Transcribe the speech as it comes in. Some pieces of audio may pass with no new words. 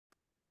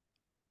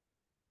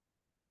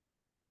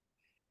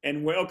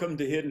and welcome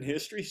to Hidden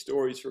History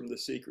Stories from the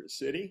Secret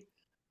City.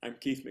 I'm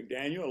Keith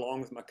McDaniel,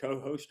 along with my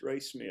co-host Ray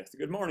Smith.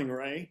 Good morning,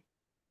 Ray.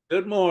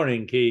 Good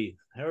morning, Keith.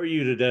 How are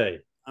you today?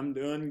 I'm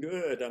doing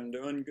good. I'm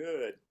doing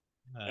good.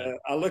 Uh,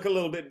 I look a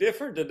little bit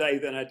different today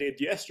than I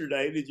did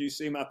yesterday. Did you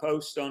see my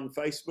post on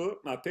Facebook,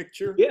 my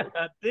picture? yeah,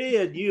 I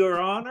did. Your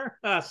Honor,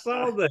 I I,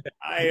 saw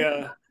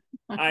that.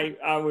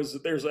 I was,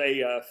 there's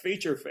a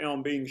feature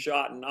film being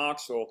shot in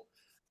Knoxville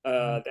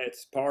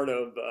that's part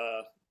of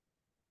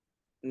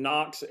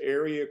Knox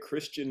Area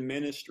Christian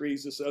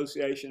Ministries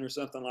Association or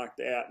something like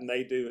that, and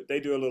they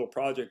do a little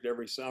project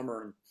every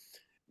summer, and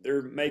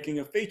they're making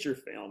a feature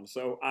film.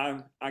 So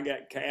I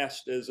got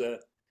cast as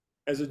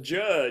a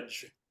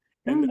judge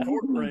in the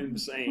courtroom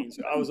scene.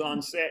 So I was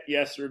on set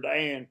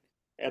yesterday and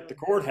at the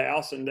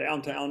courthouse in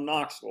downtown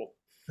Knoxville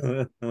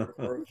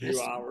for a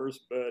few hours.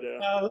 But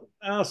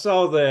I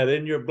saw that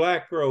in your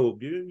black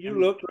robe. You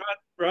in, look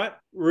right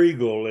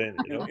regal in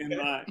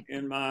it.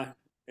 in my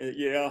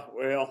yeah,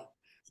 well,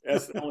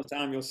 that's the only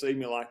time you'll see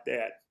me like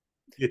that.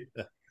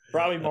 Yeah.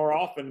 Probably more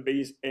often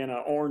be in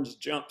an orange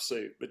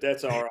jumpsuit, but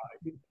that's all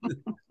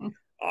right.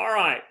 All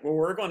right. Well,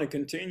 we're going to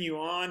continue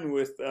on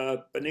with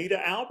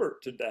Benita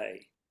Albert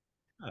today.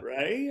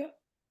 Ray?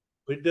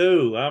 We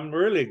do. I'm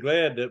really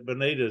glad that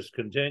Benita's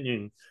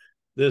continuing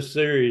this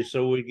series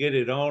so we get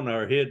it on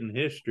our hidden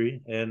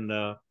history. And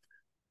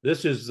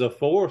this is the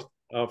fourth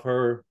of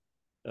her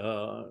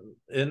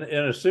in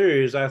a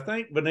series. I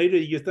think, Benita,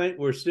 you think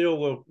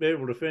will be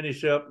able to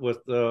finish up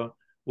with the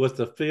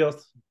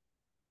fifth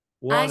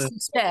I one?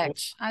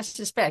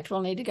 suspect we'll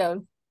need to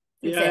go.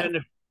 Yeah, and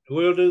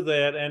we'll do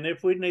that. And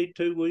if we need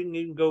to, we can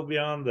even go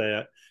beyond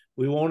that.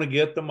 We want to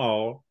get them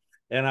all.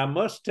 And I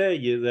must tell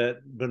you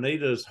that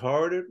Benita's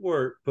hard at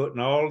work putting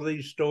all of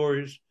these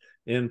stories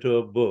into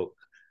a book.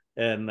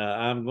 And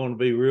I'm going to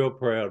be real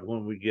proud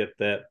when we get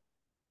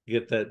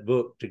that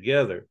book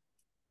together.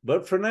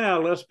 But for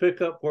now, let's pick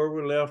up where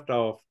we left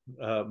off,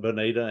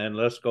 Benita, and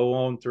let's go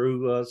on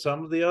through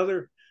some of the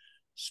other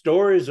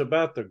stories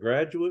about the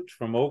graduates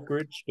from Oak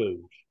Ridge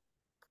Schools.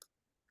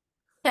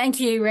 Thank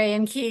you, Ray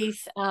and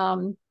Keith.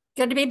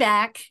 Good to be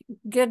back.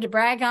 Good to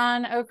brag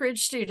on Oak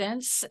Ridge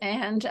students.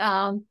 And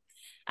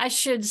I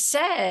should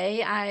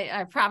say,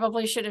 I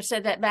probably should have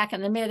said that back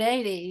in the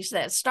mid-'80s,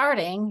 that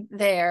starting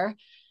there,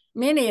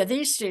 many of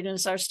these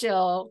students are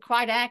still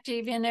quite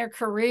active in their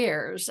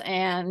careers.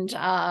 And,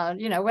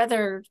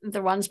 whether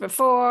the ones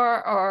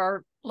before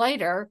or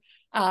later,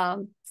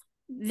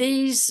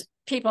 these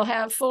people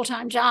have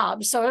full-time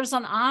jobs. So it was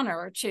an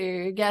honor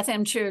to get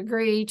them to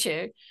agree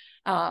to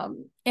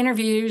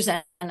interviews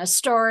and a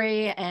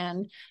story.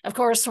 And of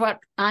course, what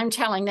I'm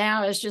telling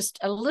now is just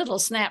a little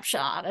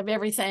snapshot of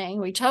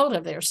everything we told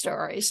of their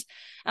stories.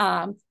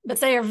 But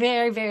they are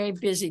very, very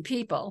busy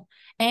people.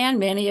 And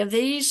many of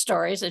these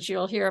stories that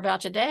you'll hear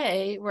about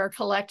today were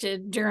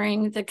collected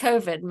during the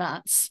COVID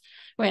months,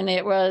 when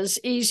it was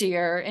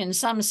easier in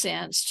some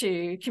sense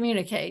to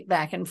communicate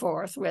back and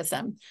forth with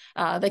them.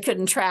 They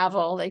couldn't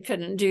travel, they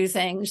couldn't do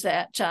things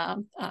that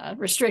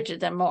restricted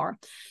them more.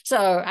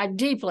 So I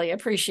deeply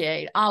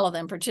appreciate all of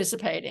them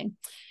participating.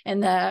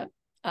 And the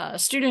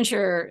students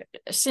you're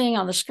seeing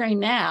on the screen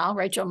now,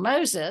 Rachel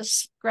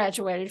Moses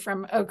graduated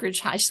from Oak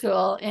Ridge High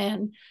School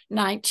in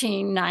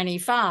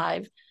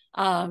 1995.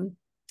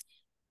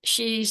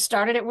 She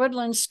started at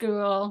Woodland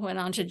School, went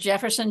on to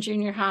Jefferson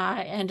Junior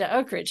High and to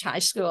Oak Ridge High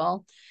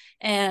School.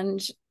 And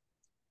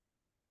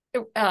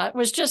it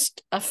was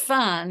just a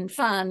fun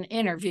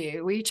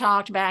interview. We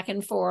talked back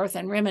and forth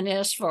and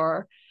reminisced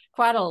for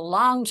quite a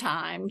long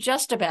time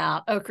just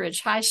about Oak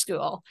Ridge High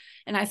School.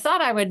 And I thought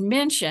I would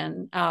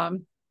mention a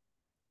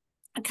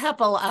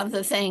couple of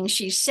the things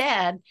she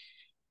said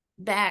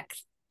back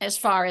as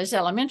far as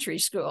elementary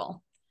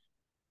school.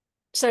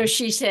 So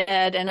she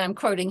said, and I'm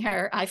quoting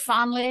her, "I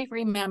fondly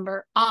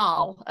remember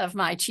all of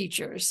my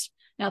teachers."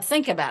 Now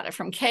think about it,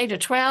 from K to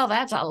 12,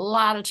 that's a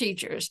lot of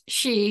teachers.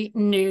 She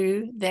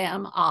knew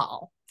them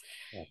all.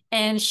 Yeah.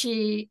 And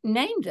she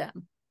named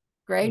them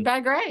grade by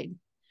grade.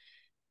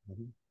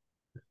 Mm-hmm.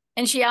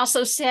 And she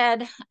also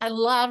said, "I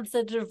loved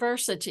the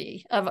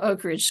diversity of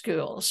Oak Ridge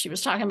schools." She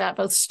was talking about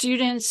both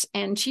students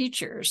and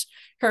teachers.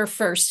 Her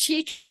first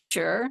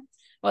teacher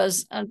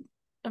was a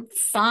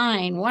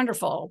fine,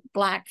 wonderful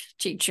Black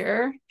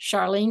teacher,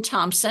 Charlene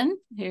Thompson,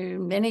 who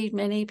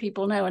many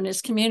people know in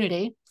this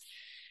community.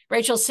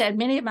 Rachel said,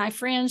 "Many of my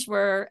friends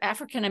were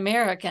African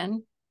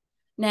American.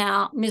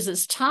 Now,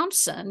 Mrs.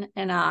 Thompson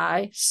and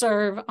I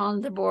serve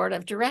on the board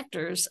of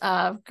directors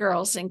of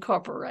Girls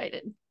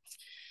Incorporated."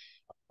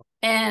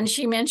 And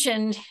she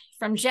mentioned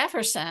from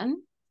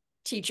Jefferson,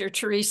 teacher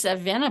Teresa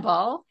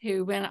Venable,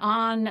 who went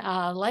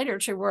on later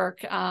to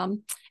work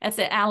at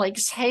the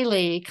Alex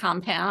Haley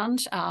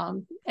compound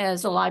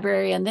as a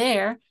librarian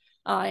there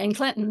in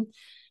Clinton.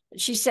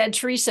 She said,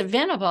 "Teresa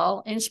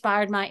Venable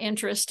inspired my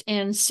interest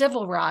in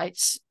civil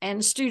rights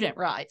and student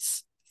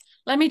rights."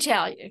 Let me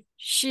tell you,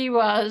 she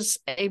was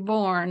a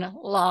born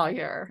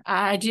lawyer.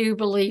 I do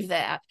believe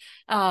that.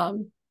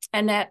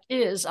 And that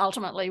is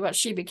ultimately what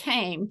she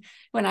became.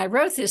 When I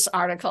wrote this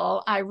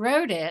article, I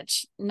wrote it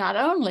not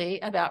only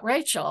about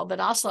Rachel,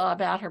 but also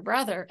about her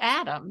brother,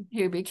 Adam,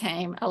 who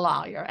became a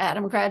lawyer.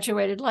 Adam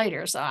graduated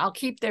later, so I'll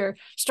keep their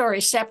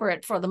stories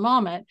separate for the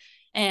moment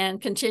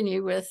and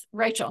continue with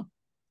Rachel.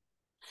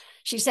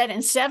 She said in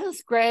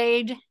 7th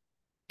grade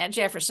at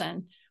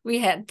Jefferson, we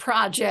had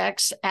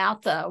projects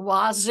out the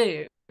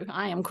wazoo.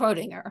 I am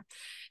quoting her.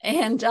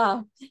 And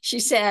she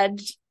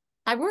said,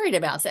 I worried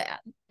about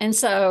that. And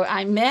so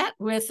I met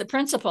with the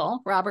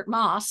principal, Robert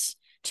Moss,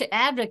 to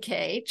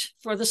advocate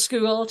for the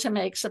school to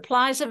make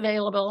supplies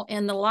available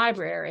in the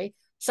library,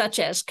 such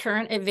as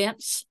current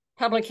events,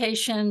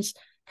 publications,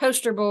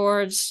 poster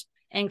boards,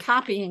 and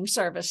copying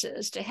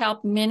services to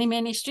help many,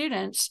 many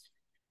students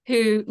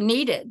who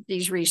needed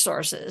these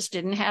resources,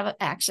 didn't have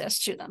access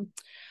to them,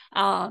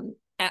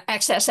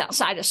 access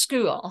outside of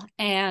school.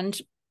 And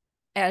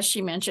as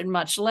she mentioned,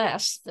 much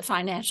less the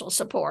financial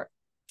support.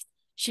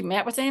 She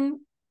met with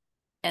him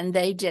and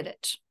they did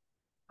it.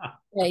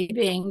 They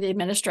being the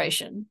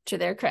administration, to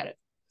their credit.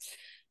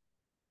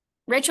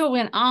 Rachel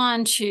went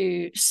on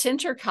to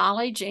Center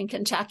College in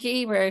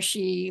Kentucky, where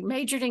she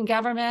majored in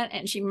government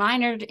and she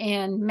minored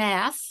in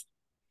math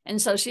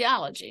and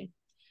sociology.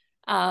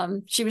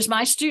 She was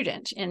my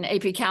student in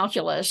AP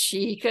Calculus.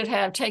 She could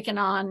have taken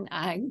on,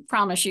 I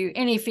promise you,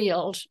 any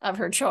field of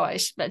her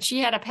choice, but she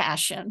had a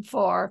passion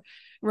for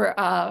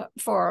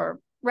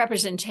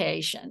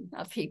representation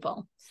of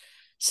people.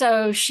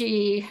 So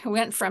she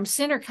went from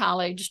Center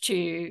College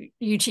to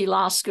UT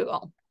Law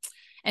School.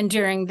 And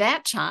during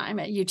that time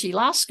at UT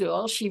Law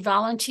School, she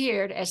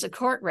volunteered as a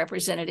court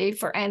representative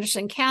for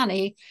Anderson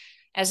County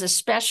as a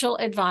special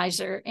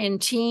advisor in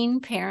teen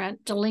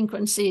parent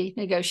delinquency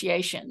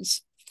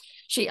negotiations.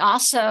 She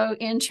also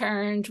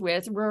interned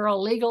with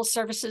Rural Legal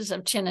Services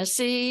of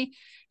Tennessee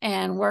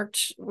and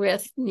worked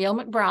with Neil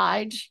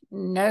McBride,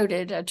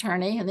 noted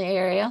attorney in the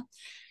area,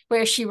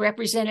 where she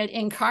represented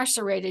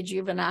incarcerated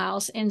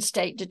juveniles in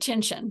state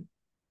detention.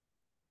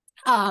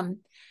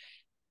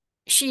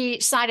 She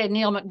cited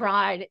Neil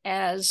McBride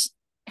as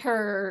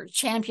her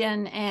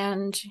champion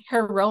and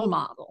her role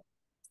model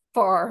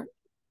for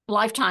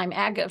lifetime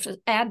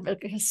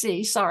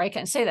advocacy, sorry, I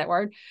can't say that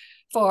word,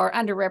 for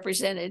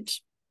underrepresented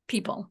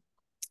people.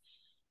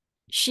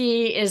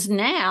 She is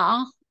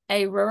now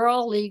a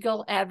rural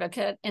legal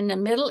advocate in the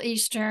Middle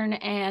Eastern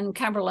and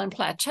Cumberland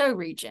Plateau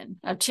region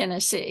of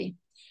Tennessee.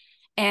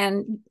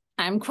 And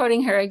I'm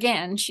quoting her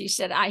again. She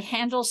said, I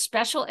handle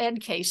special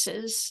ed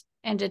cases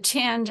and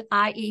attend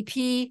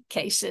IEP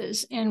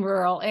cases in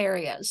rural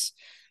areas.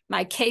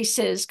 My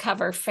cases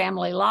cover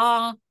family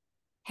law,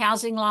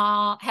 housing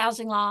law,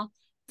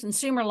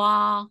 consumer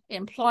law,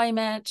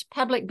 employment,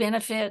 public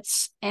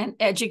benefits, and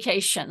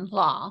education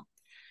law.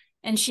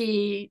 And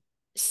she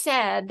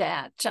said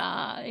that,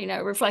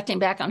 reflecting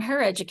back on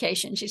her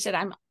education, she said,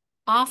 I'm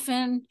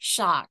often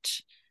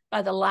shocked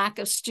by the lack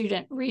of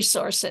student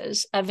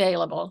resources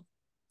available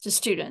to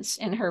students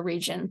in her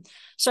region,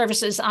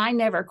 services I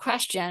never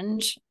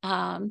questioned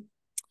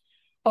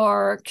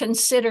or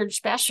considered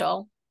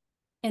special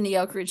in the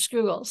Oak Ridge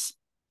schools.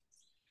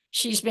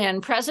 She's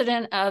been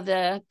president of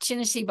the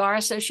Tennessee Bar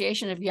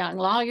Association of Young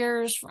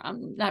Lawyers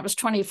that was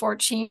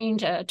 2014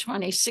 to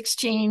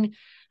 2016.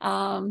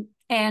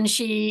 And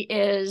she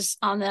is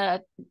on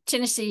the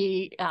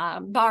Tennessee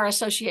Bar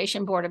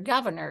Association Board of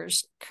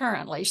Governors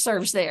currently,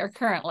 serves there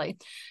currently.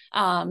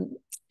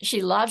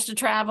 She loves to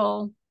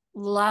travel,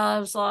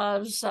 loves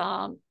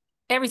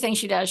everything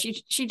she does.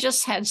 She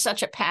just had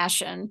such a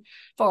passion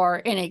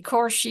for any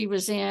course she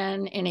was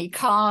in, any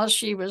cause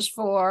she was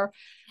for.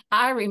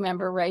 I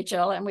remember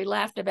Rachel, and we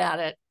laughed about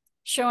it,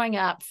 showing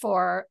up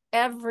for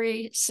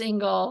every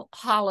single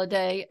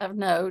holiday of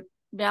note,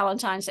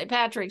 Valentine's, St.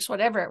 Patrick's,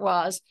 whatever it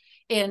was,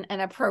 in an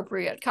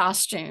appropriate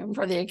costume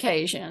for the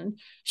occasion.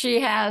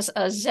 She has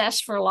a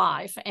zest for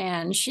life,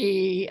 and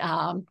she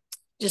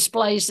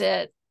displays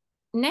it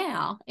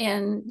now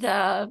in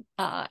the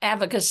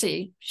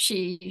advocacy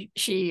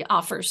she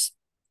offers.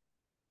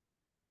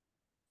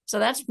 So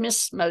that's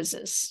Miss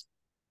Moses.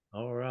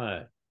 All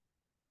right.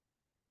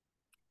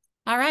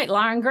 All right,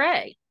 Lauren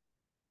Gray.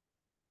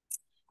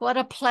 What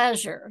a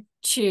pleasure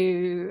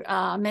to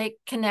make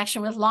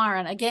connection with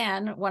Lauren.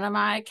 Again, one of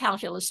my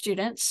calculus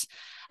students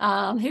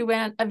who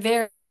went a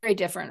very, very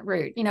different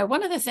route. You know,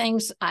 one of the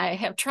things I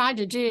have tried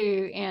to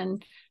do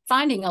in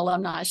finding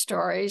alumni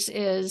stories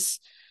is,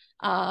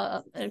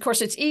 of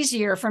course, it's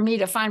easier for me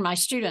to find my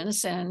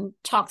students and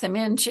talk them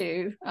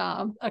into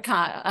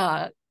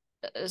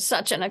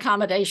such an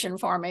accommodation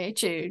for me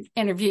to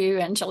interview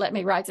and to let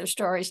me write their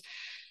stories.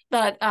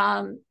 But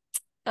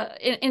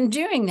in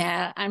doing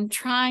that, I'm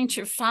trying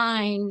to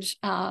find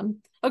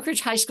Oak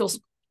Ridge High School's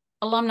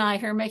alumni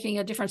who are making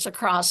a difference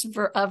across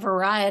a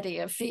variety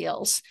of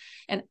fields.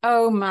 And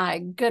oh my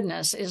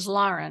goodness, is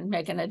Lauren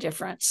making a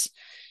difference.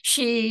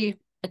 She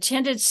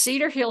attended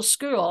Cedar Hill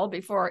School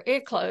before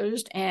it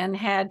closed and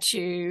had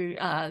to,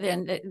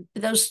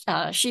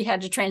 she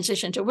had to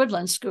transition to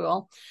Woodland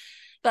School.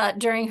 But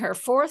during her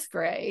 4th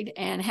grade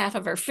and half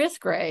of her 5th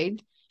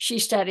grade, She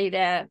studied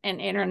at an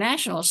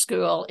international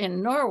school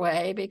in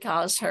Norway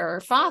because her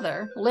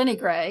father, Lenny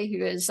Gray,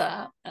 who is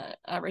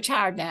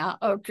retired now,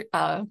 Oak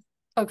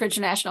Ridge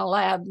National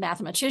Lab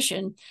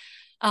mathematician,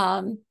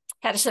 had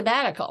a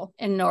sabbatical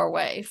in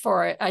Norway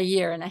for a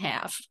year and a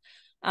half.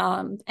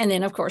 And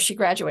then, of course, she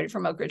graduated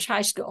from Oak Ridge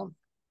High School.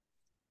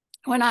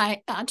 When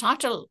I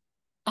talked to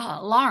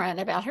Lauren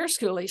about her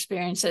school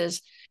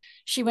experiences,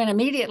 she went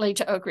immediately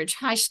to Oak Ridge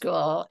High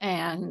School,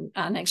 and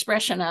an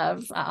expression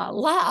of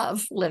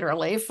love,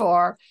 literally,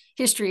 for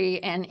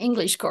history and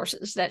English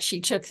courses that she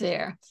took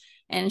there.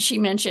 And she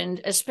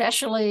mentioned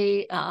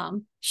especially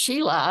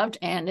she loved,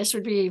 and this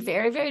would be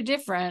very, very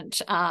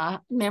different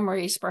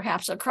memories,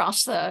 perhaps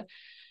across the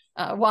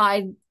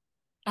wide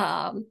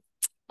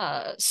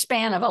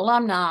span of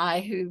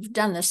alumni who've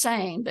done the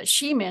same, but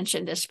she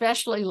mentioned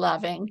especially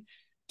loving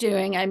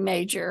doing a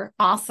major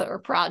author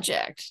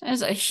project.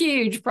 It's a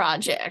huge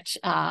project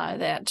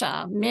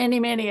that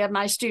many of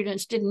my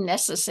students didn't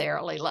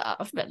necessarily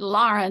love, but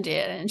Lauren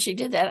did, and she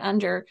did that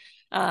under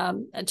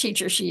a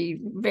teacher she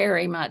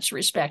very much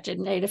respected,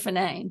 Nada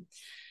Fanane.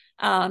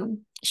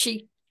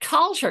 She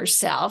called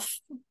herself,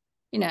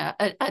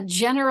 a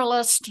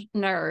generalist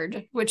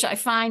nerd, which I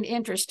find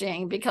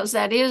interesting because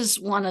that is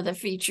one of the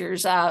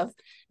features of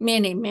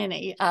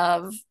many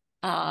of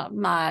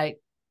my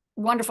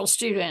wonderful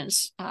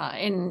students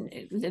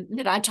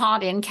that I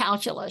taught in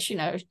calculus.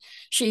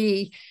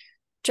 She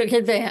took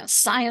advanced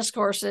science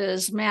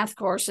courses, math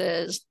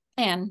courses,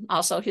 and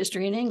also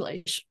history and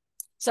English.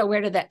 So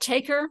where did that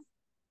take her?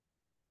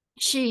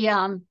 She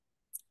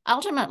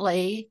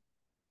ultimately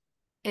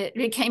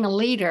became a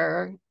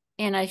leader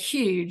in a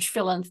huge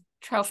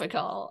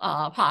philanthropical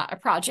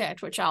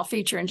project, which I'll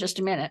feature in just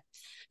a minute.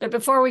 But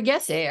before we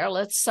get there,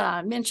 let's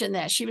mention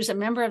that she was a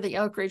member of the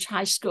Oak Ridge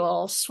High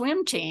School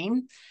swim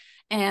team,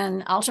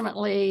 and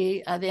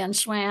ultimately then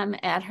swam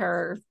at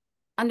her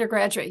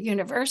undergraduate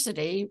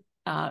university,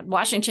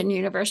 Washington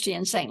University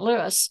in St.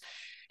 Louis.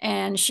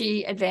 And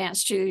she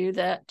advanced to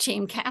the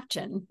team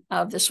captain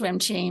of the swim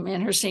team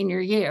in her senior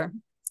year.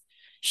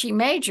 She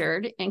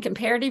majored in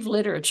comparative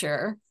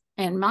literature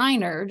and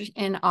minored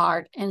in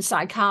art and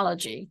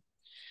psychology.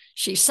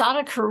 She sought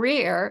a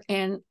career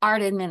in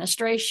art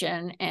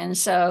administration, and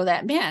so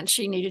that meant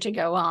she needed to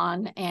go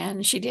on,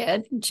 and she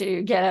did,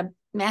 to get a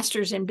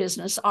master's in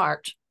business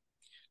art.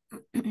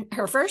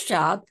 Her first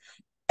job,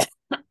 I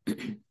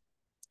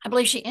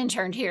believe she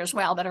interned here as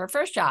well, but her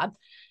first job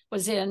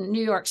was in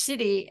New York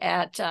City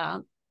at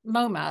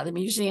MoMA, the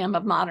Museum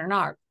of Modern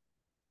Art.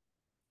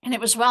 And it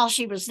was while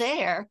she was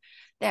there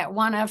that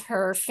one of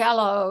her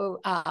fellow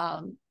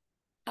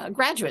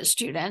graduate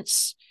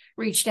students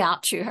reached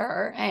out to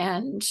her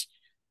and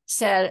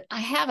said,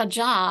 I have a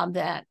job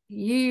that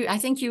I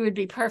think you would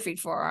be perfect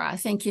for. I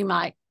think you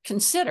might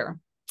consider.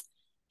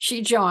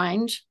 She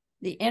joined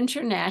the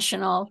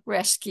International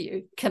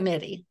Rescue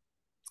Committee.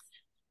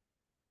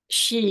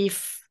 She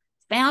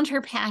found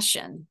her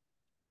passion,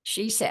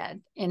 she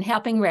said, in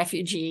helping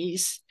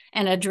refugees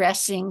and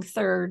addressing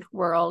third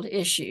world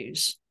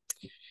issues.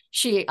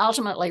 She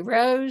ultimately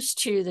rose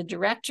to the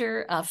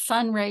director of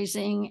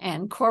fundraising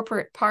and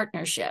corporate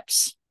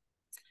partnerships.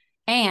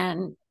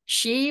 And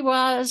she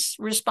was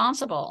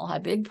responsible, a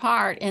big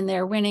part in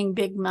their winning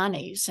big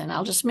monies. And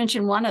I'll just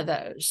mention one of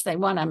those. They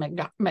won a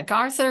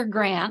MacArthur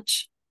grant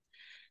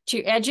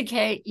to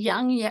educate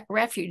young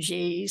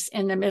refugees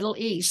in the Middle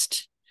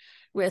East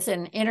with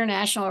an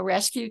International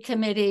Rescue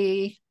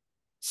Committee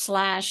 /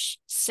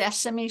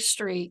 Sesame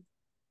Street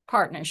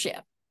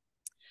partnership.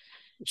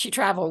 She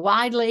traveled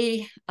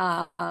widely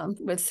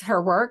with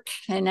her work,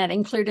 and that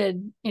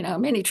included,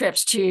 many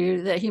trips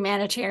to the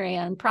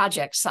humanitarian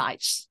project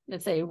sites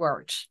that they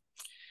worked.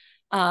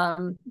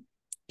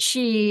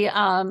 She,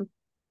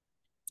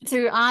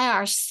 through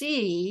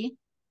IRC,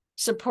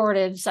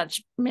 supported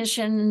such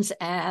missions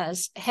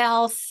as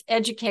health,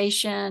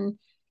 education,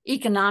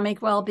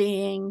 economic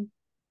well-being,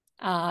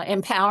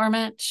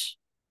 empowerment,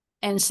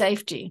 and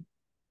safety.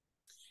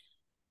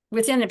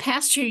 Within the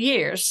past 2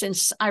 years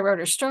since I wrote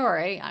her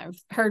story, I've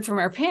heard from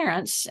her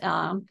parents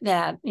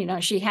that,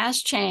 she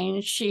has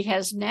changed. She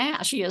is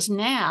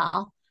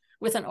now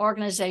with an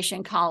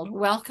organization called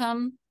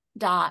Welcome.us.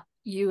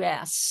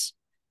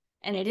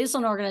 And it is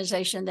an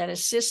organization that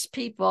assists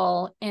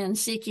people in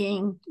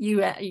seeking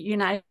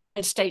United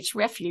States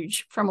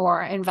refuge from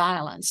war and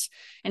violence.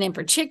 And in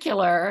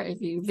particular, if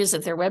you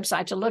visit their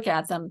website to look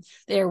at them,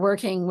 they're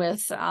working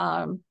with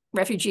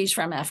refugees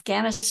from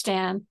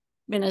Afghanistan,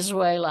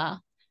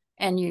 Venezuela,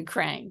 and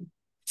Ukraine.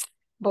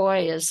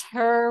 Boy, is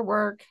her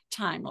work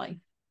timely.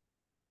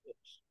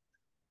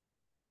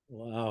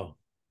 Wow,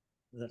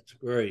 that's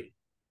great.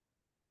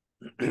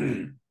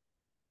 All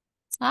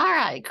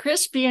right,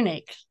 Chris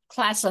Bunick,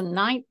 class of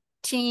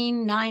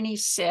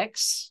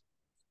 1996,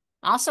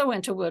 also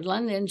went to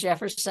Woodland in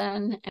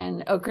Jefferson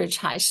and Oak Ridge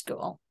High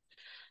School.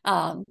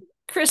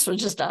 Chris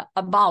was just a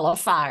ball of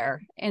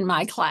fire in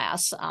my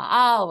class.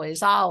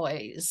 Always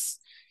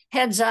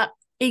heads up,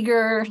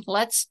 eager,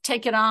 let's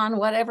take it on,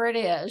 whatever it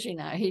is.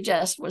 He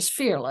just was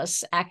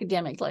fearless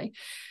academically.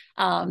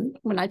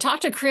 When I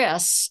talked to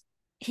Chris,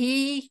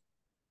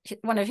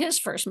 one of his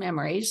first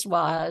memories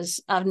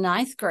was of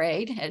ninth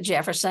grade at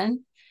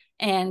Jefferson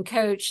and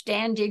Coach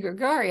Dan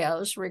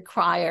DiGregorio's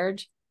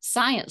required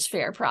science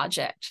fair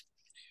project.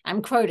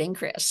 I'm quoting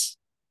Chris.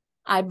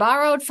 I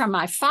borrowed from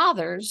my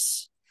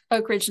father's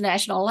Oak Ridge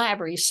National Lab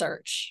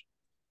research.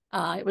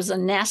 It was a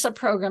NASA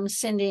program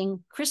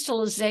sending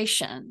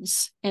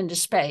crystallizations into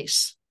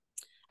space.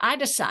 I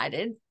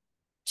decided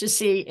to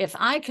see if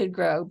I could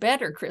grow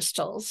better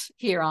crystals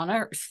here on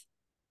Earth.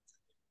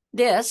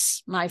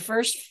 This, my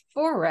first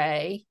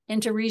foray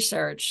into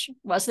research,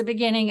 was the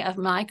beginning of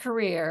my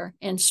career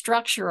in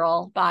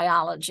structural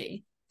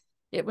biology.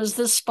 It was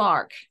the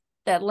spark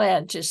that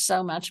led to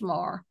so much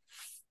more.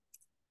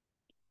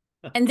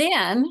 And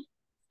then,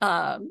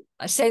 I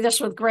say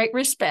this with great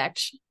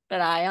respect,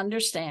 but I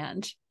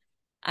understand.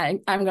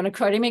 I'm going to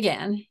quote him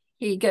again.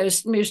 He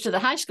moves to the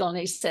high school and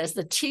he says,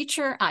 the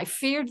teacher I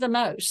feared the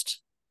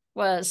most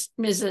was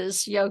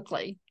Mrs.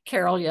 Yoakley,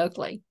 Carol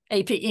Yoakley,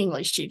 AP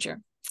English teacher.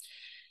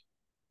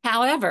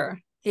 However,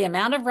 the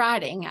amount of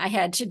writing I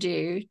had to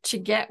do to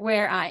get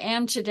where I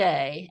am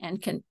today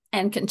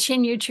and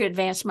continue to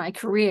advance my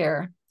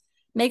career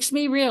makes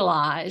me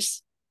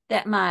realize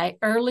that my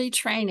early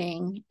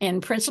training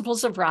in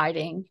principles of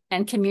writing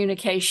and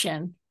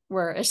communication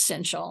were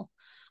essential.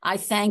 I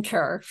thank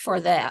her for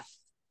that.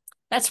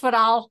 That's what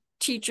all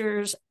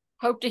teachers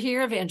hope to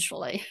hear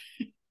eventually.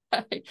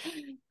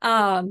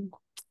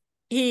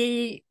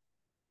 He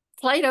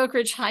played Oak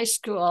Ridge High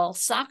School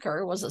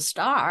soccer, was a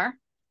star,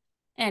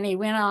 and he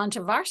went on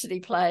to varsity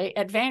play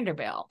at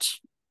Vanderbilt.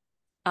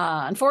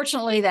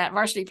 Unfortunately, that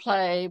varsity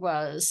play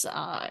was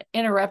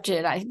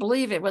interrupted. I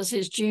believe it was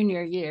his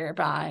junior year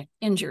by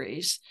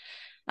injuries.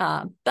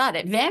 But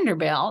at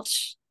Vanderbilt,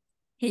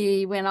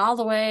 he went all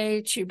the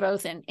way to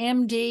both an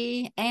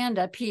MD and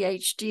a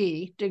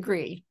PhD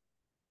degree.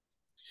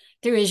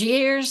 Through his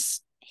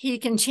years, he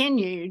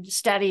continued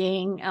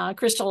studying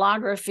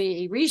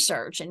crystallography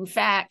research. In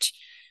fact,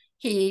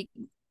 he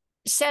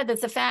said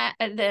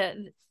that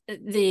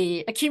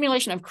the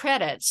accumulation of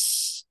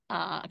credits,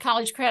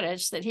 college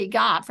credits that he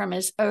got from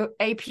his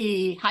AP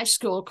high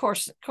school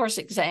course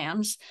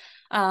exams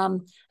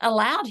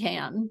allowed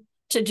him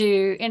to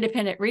do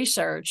independent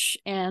research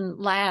in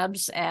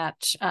labs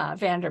at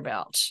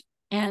Vanderbilt,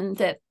 and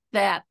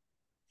that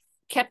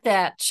kept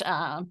that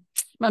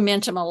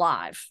momentum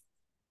alive.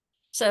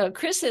 So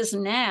Chris is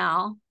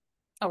now,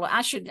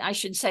 I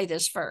should say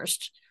this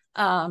first.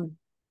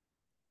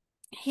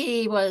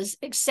 He was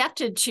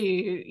accepted to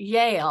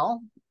Yale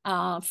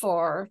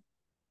for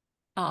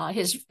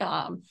his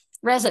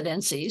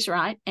residencies,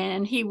 right?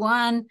 And he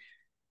won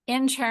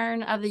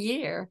intern of the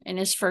year in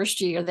his first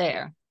year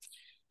there.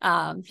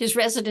 His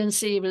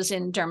residency was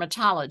in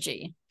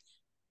dermatology,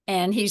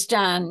 and he's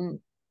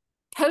done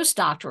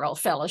postdoctoral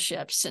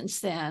fellowships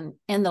since then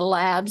in the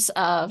labs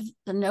of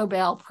the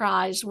Nobel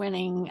Prize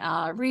winning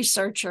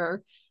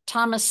researcher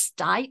Thomas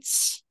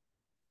Steitz,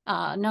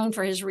 known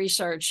for his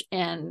research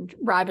in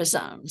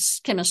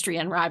ribosomes, chemistry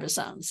and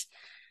ribosomes.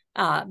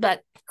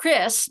 But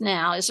Chris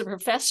now is a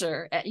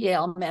professor at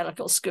Yale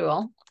Medical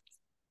School.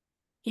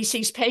 He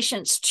sees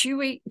patients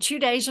 2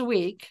 days a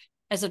week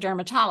as a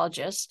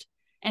dermatologist,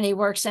 and he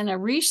works in a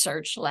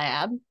research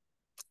lab.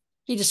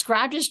 He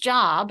described his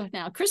job.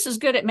 Now, Chris is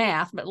good at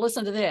math, but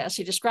listen to this.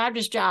 He described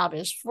his job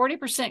as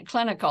 40%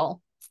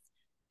 clinical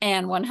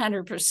and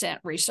 100%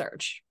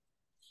 research.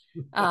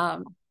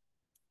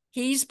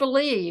 He's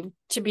believed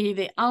to be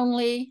the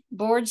only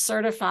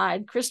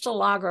board-certified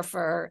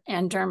crystallographer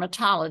and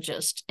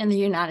dermatologist in the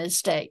United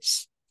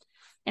States.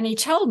 And he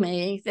told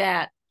me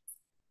that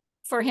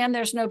for him,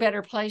 there's no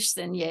better place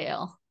than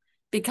Yale,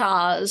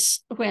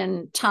 because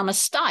when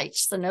Thomas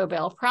Steitz, the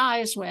Nobel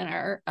Prize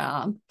winner,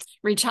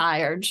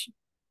 retired,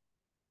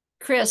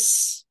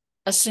 Chris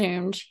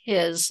assumed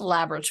his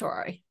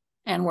laboratory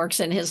and works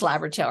in his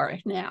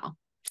laboratory now.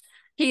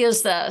 He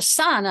is the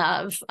son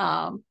of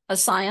a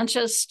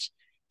scientist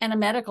and a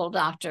medical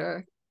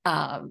doctor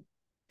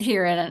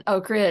here in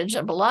Oak Ridge,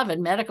 a beloved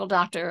medical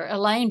doctor,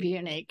 Elaine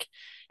Bunick,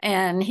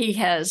 and he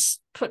has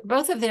put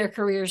both of their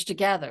careers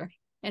together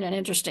in an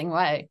interesting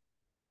way.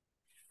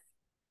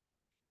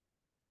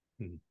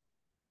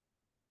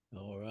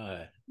 All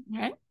right.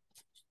 All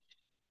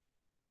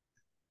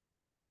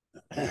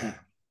right.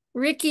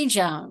 Ricky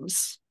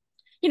Jones.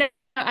 You know,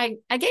 I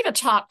gave a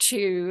talk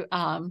to,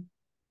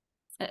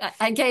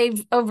 I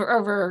gave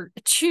over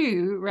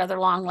 2 rather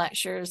long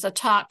lectures, a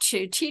talk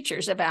to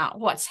teachers about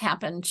what's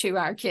happened to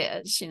our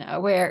kids, you know,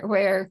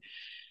 where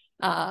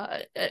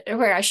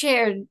I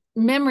shared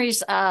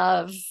memories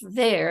of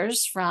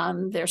theirs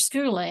from their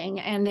schooling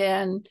and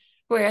then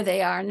where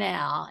they are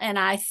now. And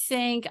I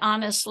think,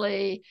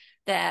 honestly,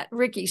 that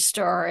Ricky's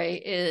story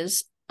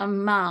is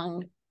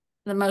among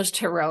the most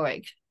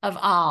heroic of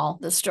all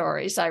the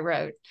stories I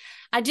wrote.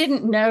 I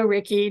didn't know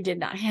Ricky, did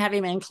not have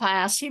him in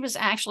class. He was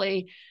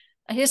actually,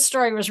 his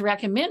story was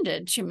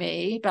recommended to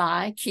me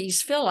by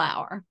Keys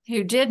Philauer,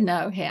 who did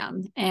know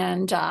him.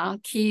 And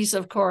Keys,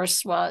 of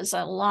course, was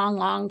a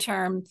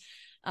long-term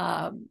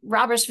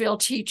Robertsville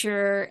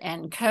teacher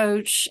and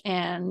coach,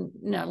 and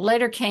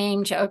later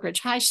came to Oak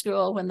Ridge High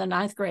School when the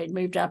 9th grade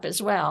moved up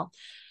as well.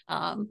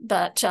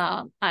 But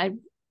I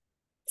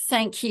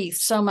thank Keith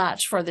so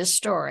much for this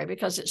story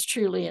because it's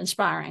truly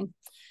inspiring.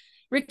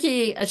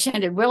 Ricky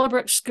attended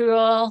Willowbrook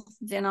School,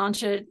 then on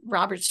to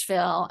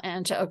Robertsville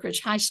and to Oak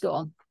Ridge High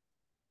School.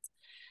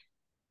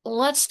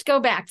 Let's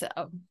go back,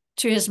 though,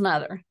 to his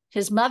mother.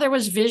 His mother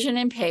was vision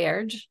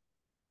impaired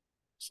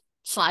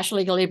 /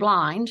 legally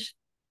blind,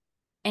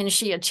 and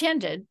she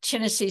attended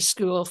Tennessee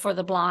School for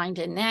the Blind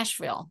in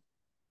Nashville.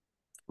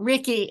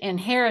 Ricky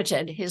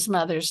inherited his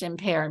mother's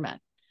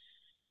impairment.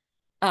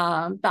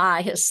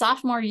 By his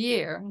sophomore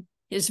year,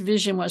 his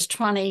vision was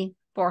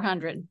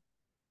 20/400.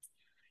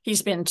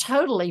 He's been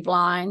totally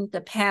blind the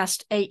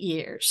past 8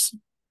 years.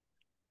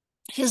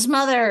 His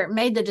mother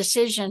made the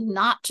decision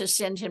not to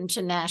send him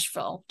to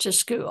Nashville to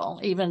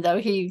school, even though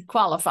he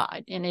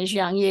qualified in his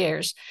young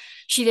years.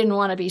 She didn't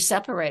want to be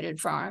separated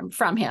from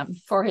him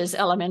for his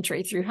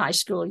elementary through high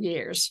school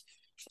years.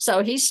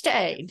 So he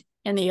stayed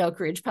in the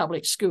Oak Ridge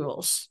Public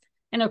Schools.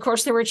 And of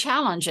course, there were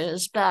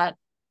challenges, but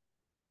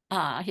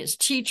his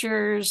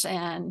teachers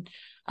and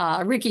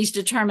Ricky's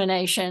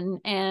determination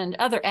and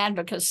other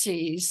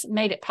advocacies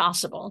made it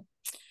possible.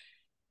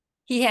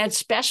 He had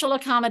special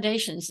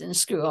accommodations in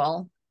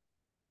school,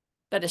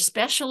 but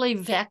especially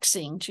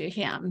vexing to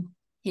him,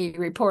 he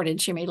reported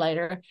to me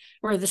later,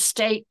 were the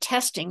state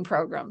testing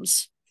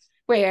programs,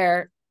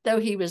 where though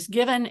he was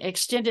given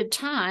extended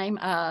time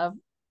of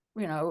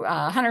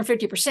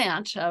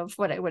 150% of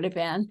what it would have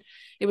been,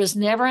 it was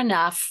never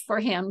enough for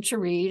him to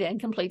read and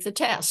complete the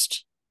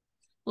test.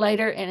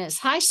 Later in his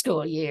high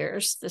school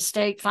years, the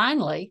state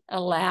finally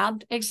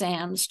allowed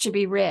exams to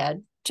be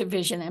read to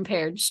vision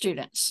impaired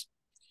students.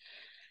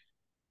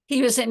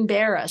 He was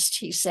embarrassed,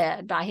 he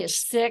said, by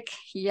his thick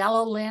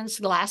yellow lens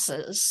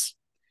glasses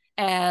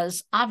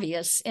as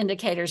obvious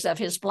indicators of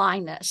his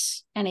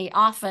blindness, and he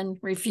often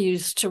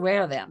refused to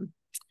wear them.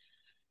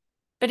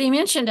 But he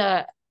mentioned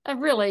a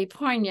really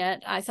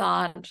poignant, I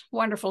thought,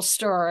 wonderful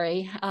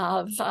story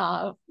of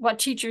what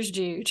teachers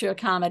do to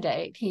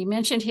accommodate. He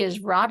mentioned his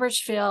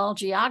Robertsville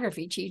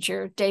geography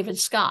teacher, David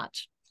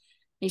Scott.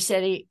 He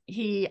said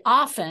he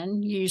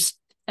often used,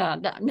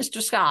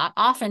 Mr. Scott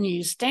often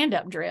used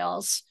stand-up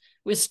drills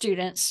with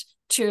students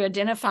to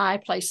identify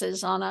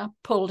places on a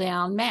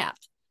pull-down map.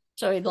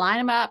 So he'd line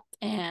them up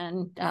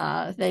and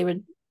they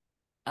would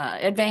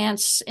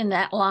advance in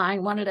that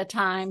line one at a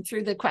time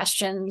through the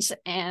questions.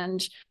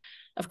 And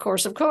of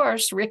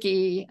course,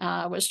 Ricky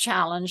was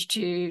challenged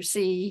to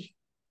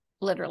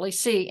literally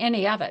see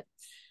any of it.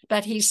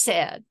 But he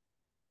said,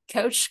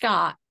 Coach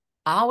Scott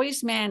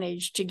always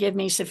managed to give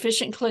me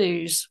sufficient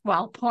clues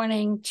while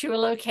pointing to a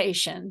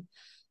location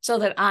so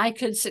that I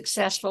could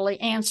successfully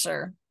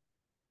answer.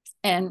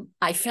 And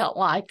I felt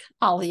like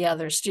all the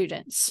other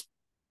students.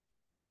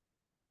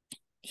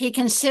 He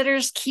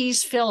considers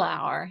Keys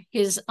Philauer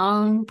his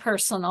own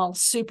personal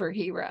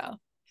superhero.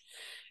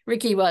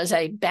 Ricky was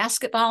a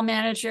basketball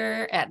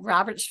manager at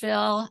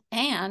Robertsville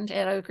and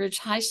at Oak Ridge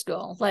High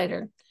School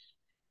later.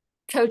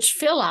 Coach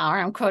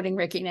Philauer, I'm quoting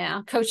Ricky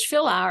now, Coach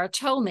Philauer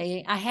told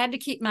me I had to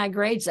keep my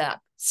grades up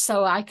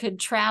so I could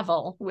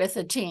travel with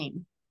a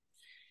team.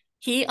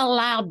 He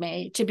allowed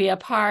me to be a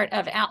part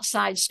of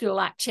outside school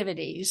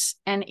activities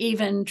and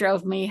even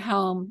drove me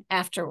home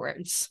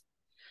afterwards.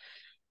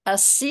 A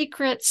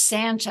secret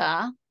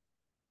Santa,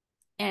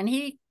 and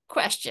he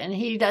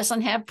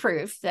doesn't have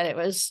proof that it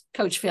was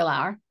Coach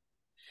Philauer,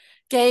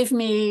 gave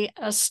me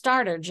a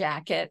starter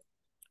jacket,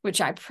 which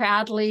I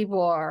proudly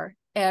wore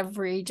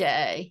every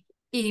day,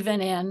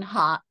 even in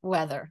hot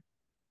weather.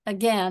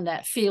 Again,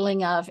 that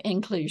feeling of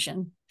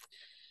inclusion.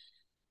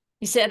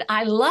 He said,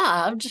 I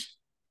loved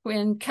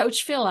when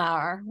Coach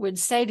Philauer would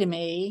say to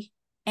me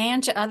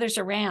and to others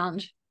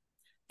around,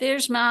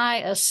 there's my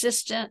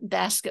assistant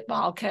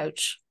basketball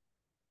coach.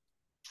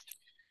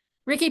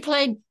 Ricky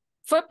played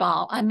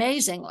football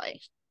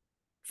amazingly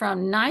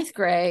from 9th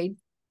grade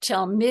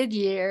till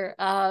mid-year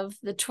of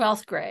the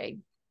 12th grade.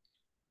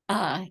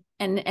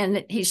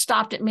 And he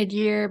stopped at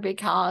mid-year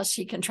because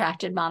he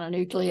contracted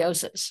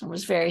mononucleosis and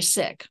was very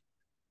sick.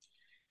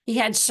 He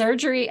had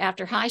surgery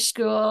after high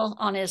school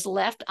on his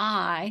left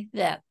eye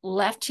that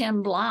left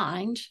him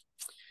blind.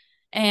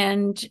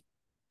 And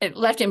it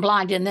left him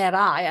blind in that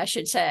eye, I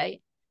should say.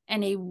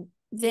 And he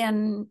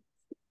then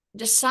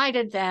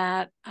decided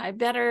that I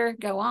better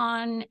go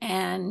on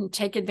and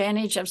take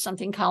advantage of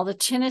something called the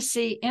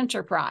Tennessee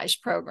Enterprise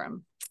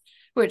Program,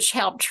 which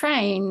helped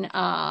train,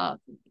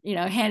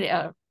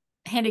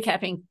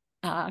 handicapping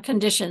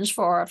conditions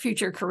for a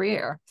future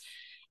career.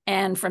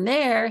 And from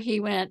there, he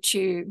went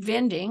to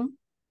vending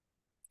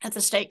at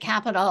the state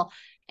capitol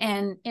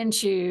and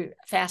into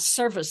fast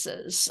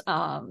services.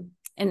 And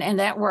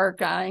that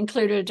work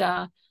included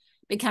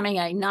becoming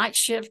a night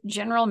shift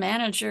general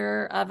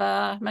manager of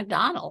a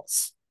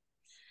McDonald's.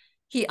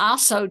 He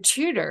also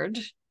tutored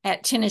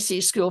at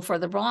Tennessee School for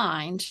the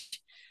Blind,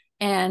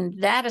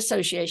 and that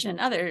association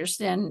and others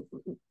then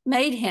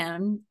made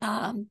him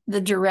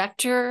the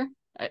director,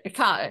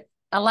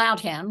 allowed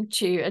him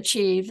to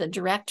achieve the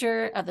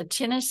director of the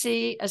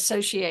Tennessee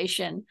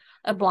Association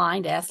of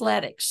Blind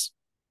Athletics.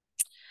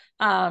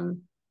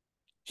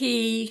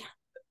 He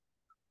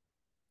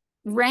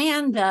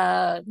ran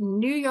the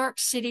New York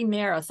City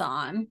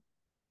Marathon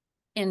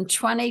in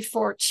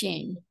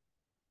 2014.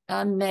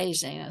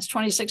 Amazing. It's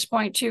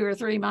 26.2 or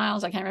 3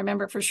 miles. I can't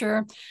remember for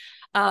sure.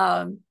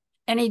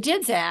 And he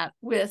did that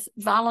with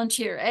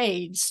volunteer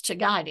aides to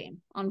guide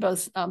him on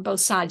both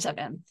sides of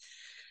him.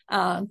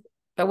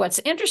 But what's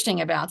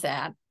interesting about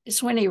that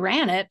is when he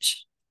ran it,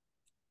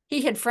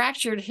 he had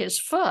fractured his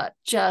foot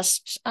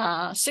just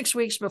 6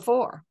 weeks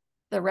before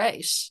the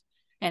race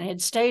and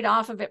had stayed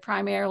off of it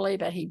primarily,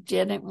 but he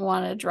didn't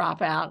want to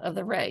drop out of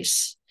the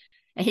race.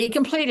 And he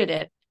completed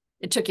it.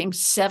 It took him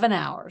 7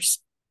 hours.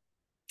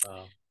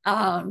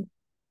 Wow.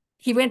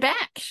 He went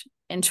back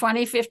in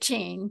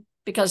 2015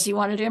 because he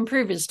wanted to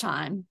improve his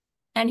time.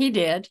 And he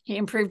did. He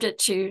improved it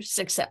to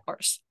 6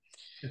 hours.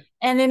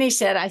 And then he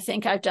said, I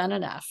think I've done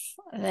enough.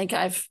 I think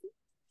I've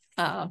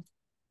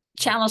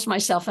challenged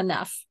myself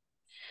enough.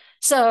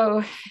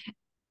 So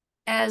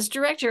as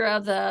director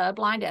of the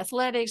Blind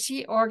Athletics,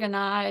 he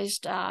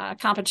organized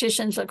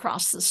competitions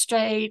across the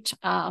state,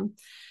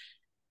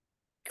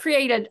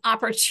 created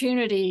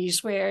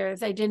opportunities where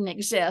they didn't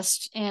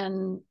exist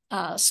in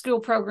school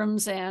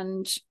programs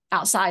and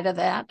outside of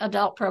that,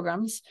 adult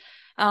programs.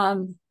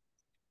 And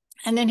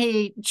then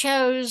he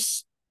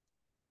chose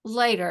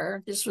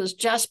later, this was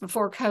just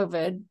before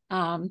COVID,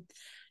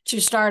 to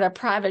start a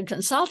private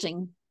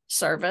consulting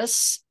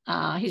service.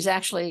 He's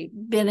actually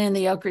been in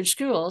the Oak Ridge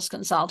schools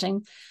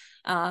consulting.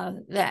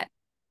 That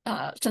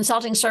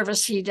consulting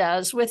service he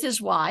does with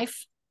his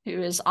wife,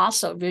 who is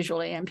also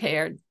visually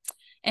impaired.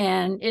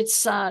 And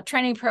it's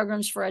training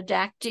programs for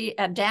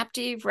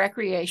adaptive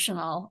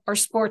recreational or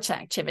sports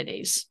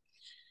activities.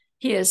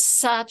 He is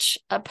such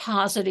a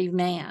positive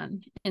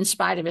man in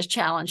spite of his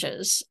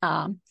challenges.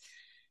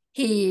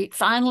 He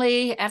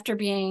finally, after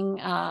being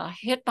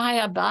hit by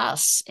a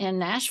bus in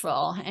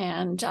Nashville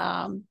and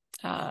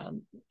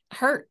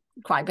hurt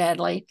quite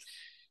badly,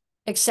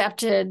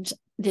 accepted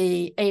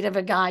the aid of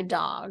a guide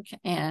dog.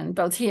 And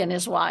both he and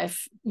his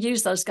wife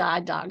use those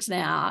guide dogs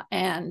now.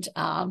 And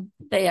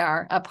they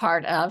are a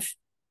part of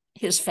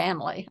his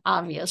family,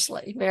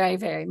 obviously, very,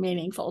 very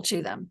meaningful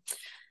to them.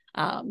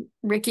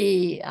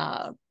 Ricky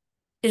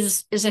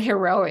is a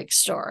heroic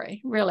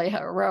story, really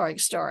heroic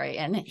story.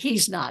 And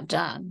he's not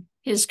done.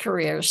 His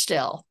career is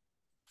still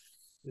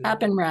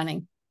up and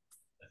running.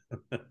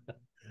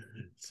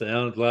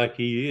 Sounds like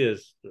he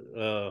is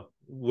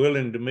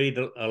willing to meet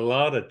a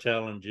lot of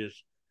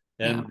challenges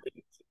and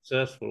be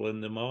successful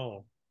in them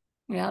all.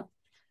 Yep.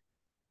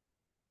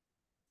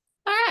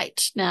 All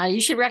right. Now you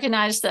should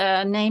recognize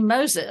the name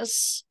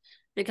Moses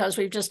because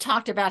we've just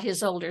talked about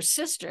his older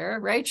sister,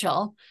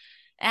 Rachel.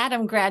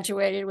 Adam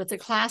graduated with the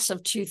class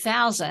of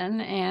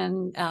 2000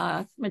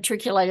 and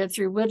matriculated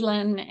through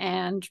Woodland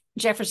and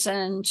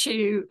Jefferson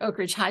to Oak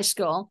Ridge High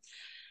School.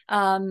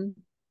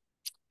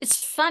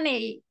 It's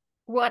funny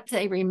what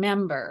they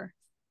remember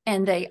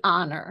and they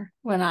honor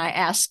when I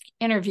ask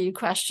interview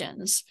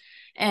questions.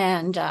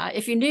 And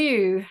if you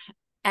knew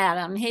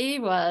Adam, he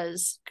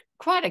was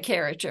quite a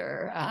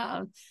character,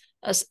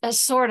 a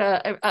sort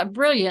of a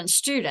brilliant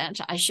student,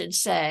 I should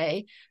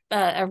say,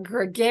 but a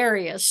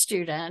gregarious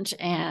student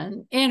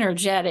and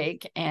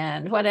energetic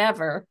and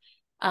whatever.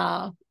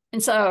 And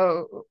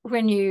so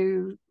when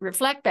you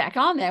reflect back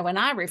on that, when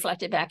I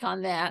reflected back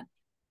on that,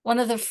 one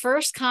of the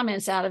first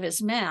comments out of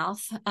his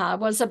mouth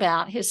was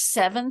about his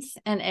 7th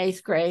and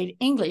 8th grade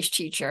English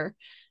teacher,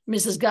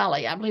 Mrs.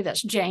 Gully. I believe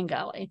that's Jane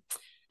Gully.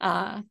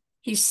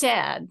 He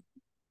said,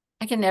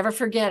 I can never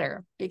forget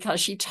her because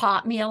she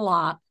taught me a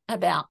lot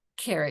about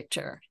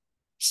character.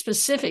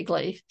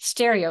 Specifically,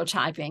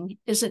 stereotyping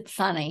isn't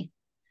funny.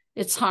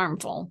 It's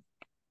harmful.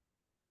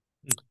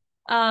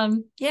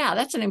 Yeah,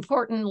 that's an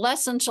important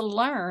lesson to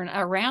learn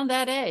around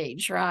that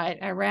age, right?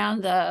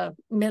 Around the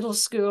middle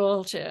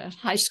school to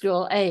high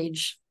school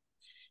age.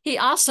 He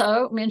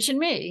also mentioned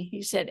me.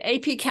 He said,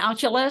 AP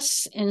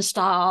Calculus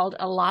installed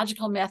a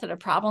logical method of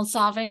problem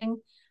solving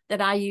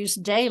that I use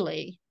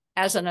daily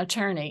as an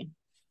attorney.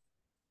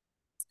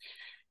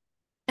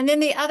 And then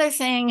the other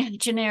thing,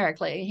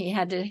 generically, he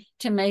had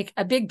to make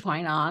a big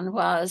point on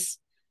was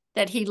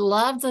that he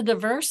loved the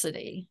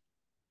diversity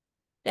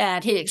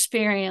that he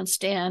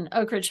experienced in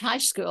Oak Ridge High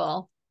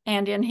School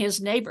and in his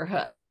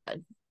neighborhood.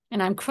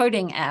 And I'm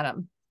quoting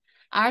Adam,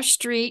 our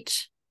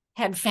street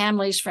had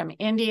families from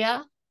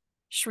India,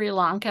 Sri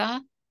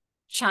Lanka,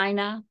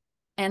 China,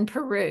 and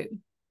Peru. Wow.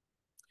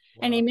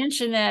 And he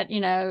mentioned that,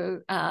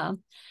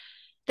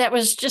 that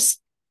was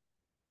just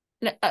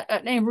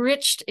an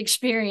enriched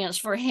experience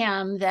for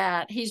him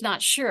that he's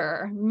not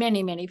sure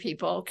many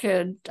people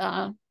could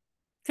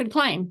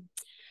claim.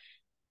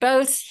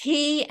 Both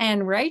he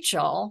and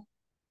Rachel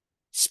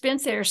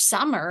spent their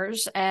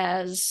summers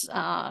as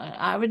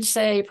I would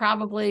say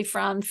probably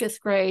from 5th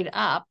grade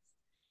up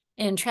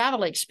in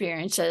travel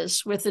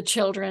experiences with the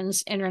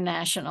Children's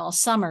International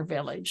Summer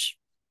Village.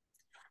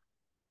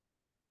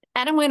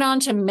 Adam went on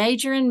to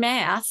major in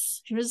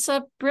math. He was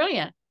a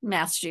brilliant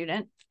math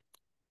student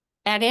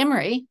at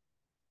Emory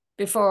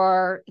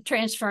before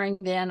transferring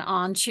then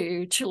on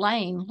to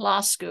Tulane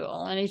Law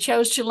School. And he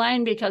chose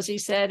Tulane because he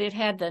said it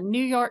had the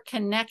New York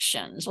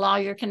connections,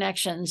 lawyer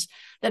connections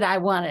that I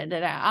wanted,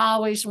 that I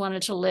always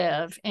wanted to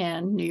live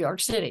in New York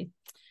City.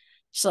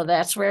 So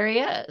that's where he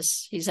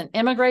is. He's an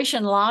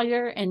immigration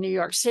lawyer in New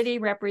York City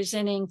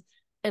representing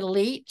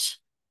elite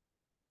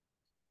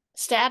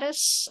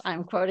status,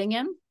 I'm quoting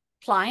him,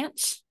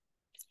 clients.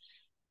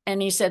 And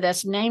he said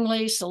that's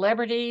namely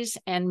celebrities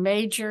and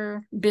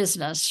major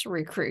business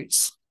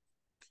recruits.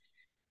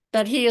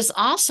 But he is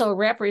also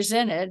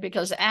represented,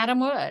 because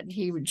Adam would,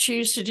 he would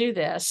choose to do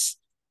this,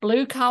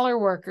 blue collar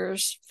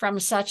workers from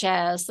such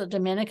as the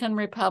Dominican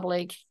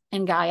Republic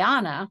and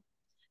Guyana,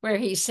 where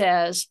he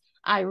says,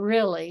 I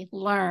really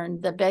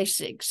learned the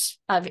basics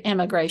of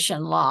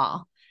immigration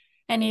law.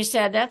 And he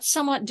said that's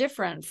somewhat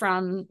different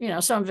from,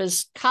 some of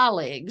his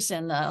colleagues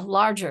in the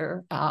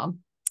larger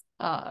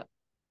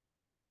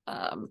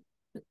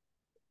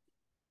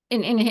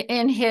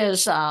in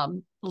his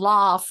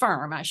law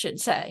firm, I should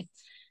say.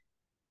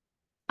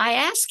 I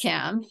asked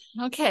him,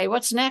 okay,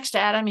 what's next,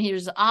 Adam? He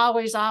was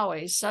always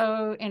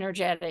so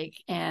energetic.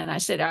 And I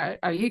said,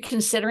 are you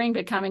considering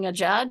becoming a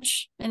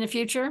judge in the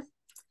future?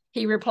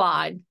 He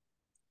replied,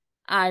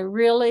 I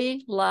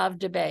really love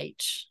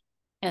debate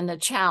and the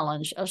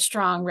challenge of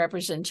strong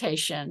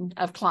representation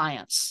of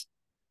clients.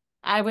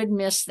 I would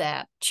miss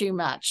that too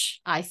much,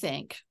 I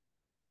think.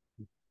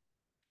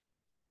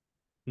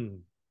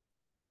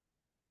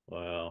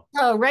 Wow.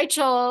 So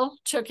Rachel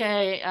took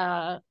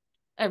a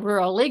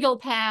rural legal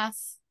path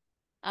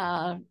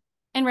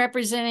in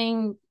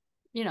representing,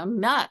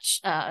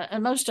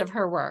 most of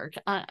her work,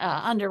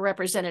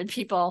 underrepresented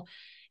people.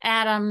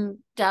 Adam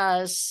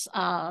does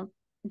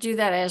do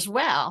that as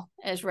well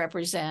as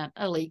represent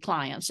elite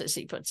clients, as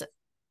he puts it.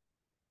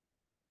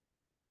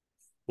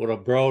 What a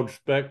broad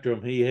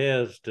spectrum he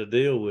has to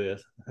deal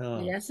with.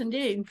 Yes,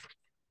 indeed.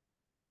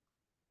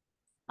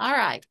 All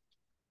right,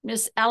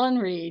 Miss Ellen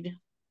Reed,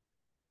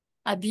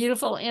 a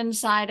beautiful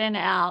inside and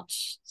out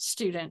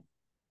student,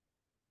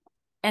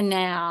 and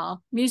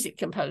now music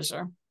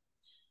composer.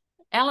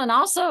 Ellen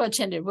also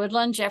attended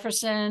Woodland,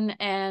 Jefferson,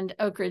 and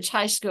Oak Ridge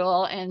High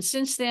School, and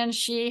since then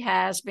she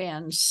has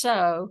been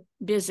so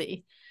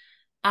busy.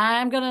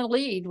 I'm going to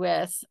lead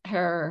with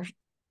her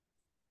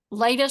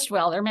latest,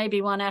 well, there may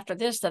be one after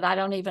this that I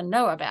don't even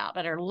know about,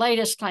 but her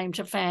latest claim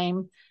to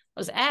fame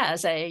was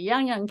as a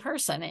young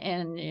person.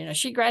 And,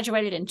 she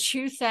graduated in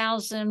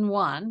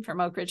 2001 from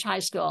Oak Ridge High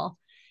School.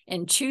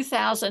 In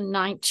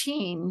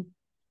 2019,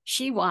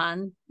 she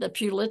won the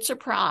Pulitzer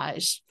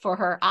Prize for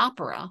her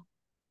opera,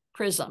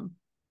 Prism.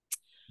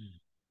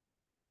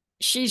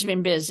 She's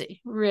been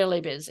busy, really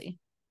busy.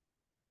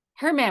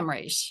 Her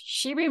memories,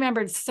 she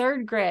remembered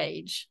third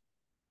grade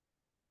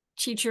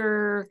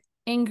teacher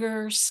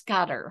Inger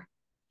Scudder.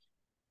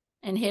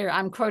 And here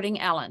I'm quoting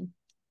Ellen.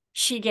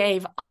 She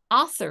gave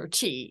author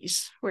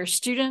teas where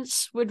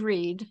students would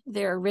read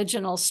their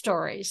original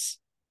stories.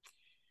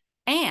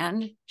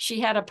 And she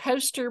had a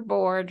poster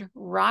board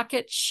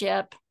rocket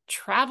ship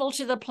travel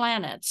to the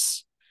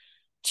planets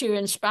to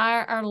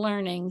inspire our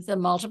learning the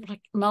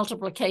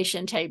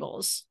multiplication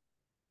tables.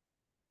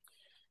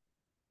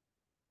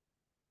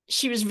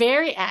 She was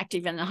very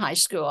active in the high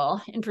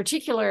school, in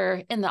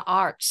particular in the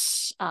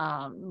arts.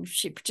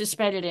 She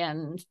participated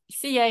in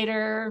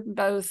theater,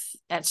 both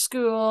at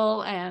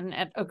school and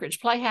at Oak Ridge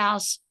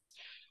Playhouse.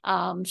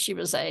 She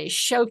was a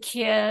show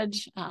kid,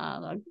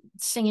 a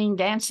singing,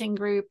 dancing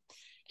group,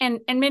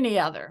 and many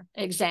other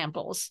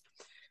examples.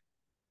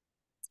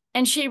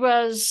 And she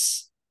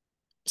was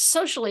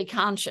socially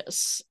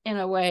conscious in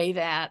a way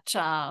that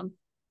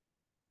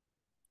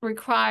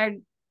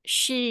required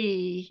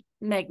she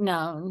make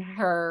known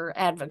her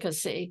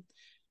advocacy.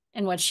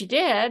 And what she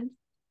did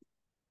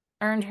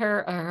earned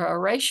her a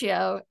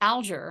Horatio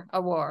Alger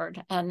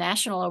Award, a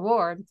national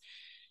award.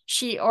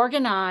 She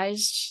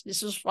organized,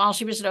 this was while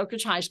she was at Oak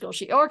Ridge High School,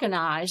 she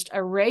organized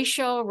a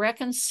racial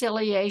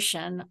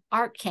reconciliation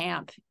art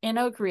camp in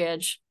Oak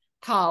Ridge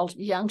called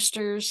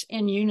Youngsters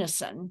in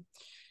Unison.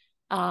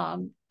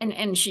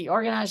 And she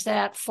organized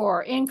that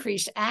for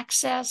increased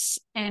access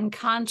and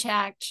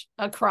contact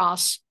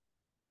across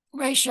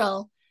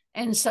racial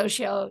and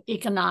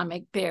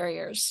socioeconomic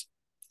barriers.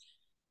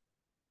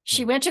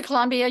 She went to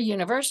Columbia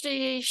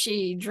University.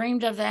 She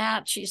dreamed of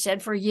that, she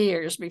said, for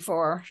years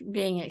before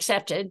being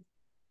accepted,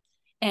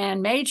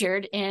 and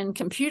majored in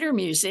computer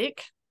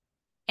music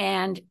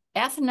and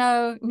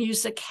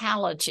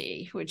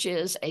ethnomusicality, which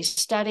is a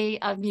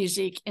study of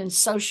music in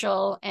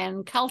social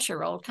and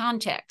cultural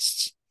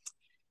contexts.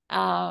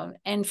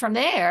 And from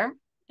there,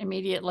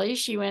 immediately,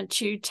 she went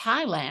to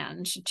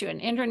Thailand, to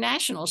an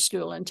international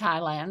school in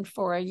Thailand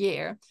for a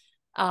year.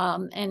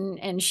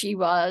 And she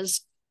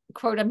was,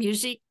 quote, a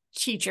music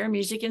teacher,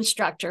 music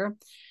instructor.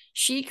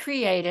 She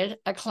created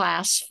a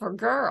class for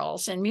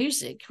girls in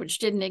music, which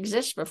didn't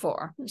exist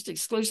before. It was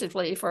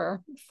exclusively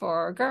for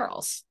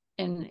girls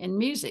in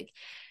music,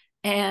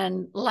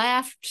 and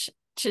left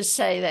to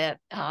say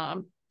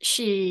that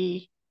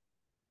she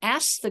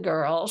asked the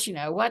girls,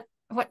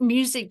 what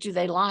music do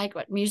they like?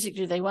 What music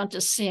do they want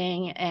to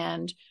sing?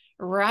 And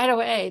right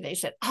away they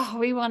said, oh,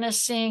 we want to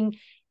sing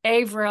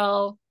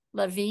Avril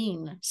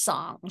Lavigne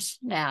songs.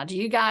 Now, do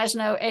you guys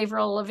know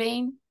Avril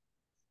Lavigne?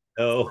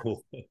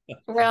 Oh,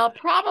 Well,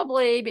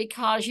 probably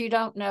because you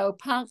don't know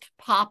punk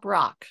pop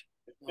rock.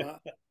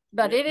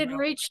 But it had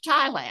reached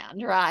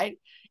Thailand, right?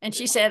 And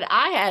she said,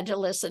 I had to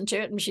listen to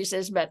it. And she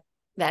says, but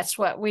that's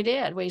what we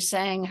did. We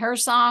sang her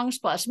songs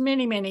plus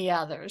many, many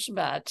others.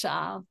 But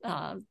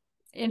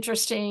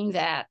interesting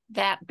that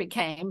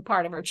became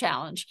part of her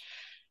challenge.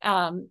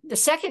 The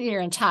second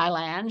year in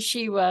Thailand,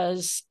 she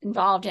was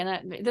involved in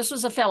it. This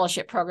was a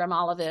fellowship program,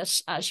 all of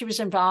this. She was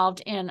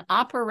involved in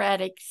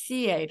operatic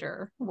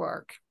theater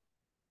work.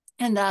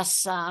 And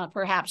thus,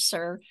 perhaps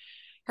her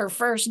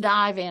first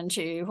dive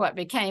into what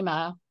became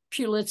a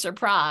Pulitzer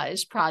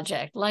Prize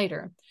project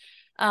later.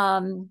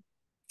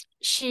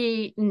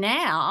 She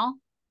now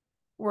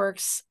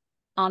works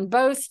on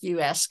both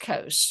U.S.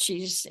 coasts.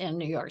 She's in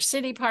New York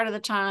City part of the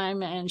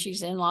time, and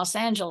she's in Los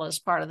Angeles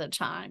part of the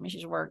time.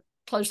 She's worked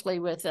closely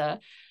with the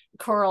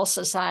choral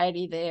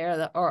society there,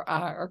 the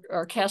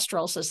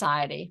orchestral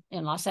society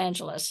in Los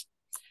Angeles.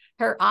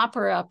 Her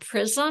opera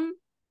Prism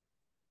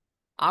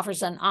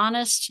offers an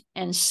honest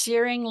and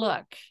searing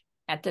look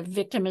at the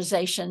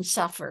victimization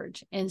suffered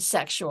in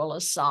sexual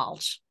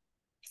assault.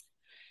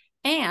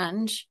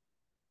 And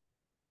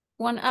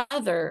one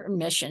other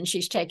mission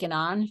she's taken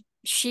on,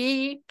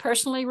 she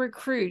personally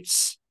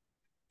recruits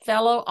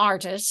fellow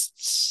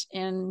artists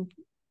in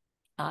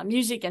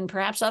music and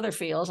perhaps other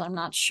fields, I'm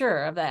not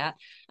sure of that,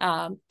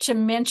 to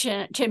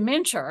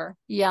mentor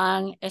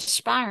young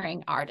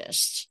aspiring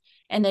artists.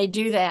 And they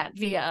do that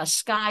via a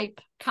Skype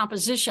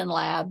composition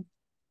lab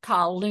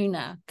called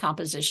Luna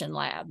Composition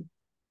Lab.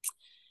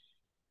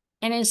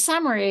 And in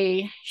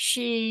summary,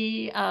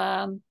 she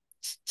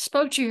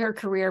spoke to her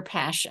career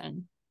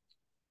passion.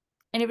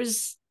 And it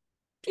was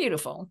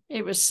beautiful.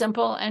 It was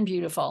simple and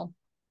beautiful.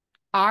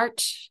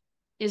 Art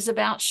is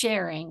about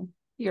sharing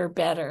your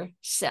better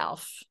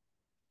self.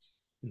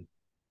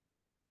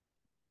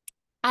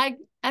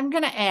 I'm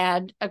going to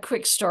add a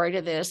quick story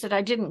to this that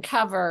I didn't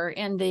cover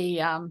in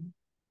the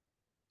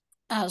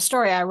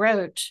story I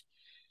wrote.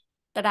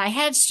 That I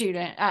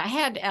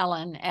had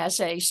Ellen as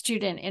a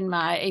student in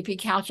my AP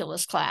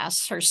Calculus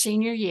class, her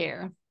senior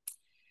year.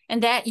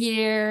 And that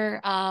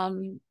year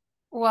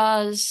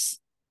was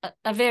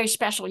a very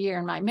special year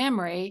in my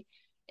memory,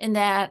 in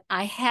that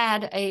I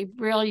had a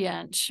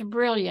brilliant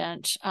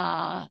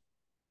young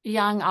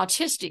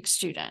autistic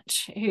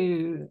student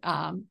who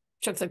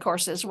took the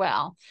course as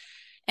well.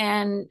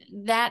 And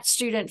that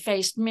student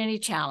faced many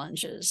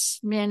challenges,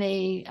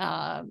 many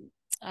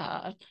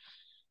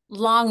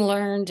long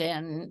learned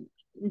and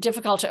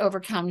difficult to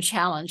overcome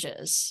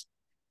challenges.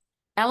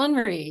 Ellen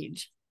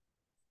Reed,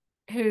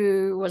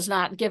 who was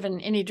not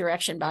given any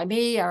direction by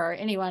me or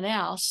anyone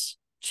else,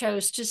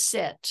 chose to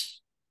sit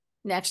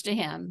next to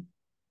him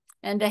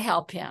and to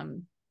help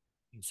him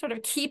sort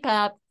of keep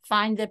up,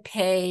 find the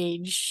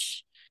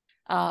page,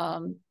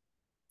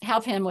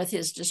 help him with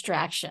his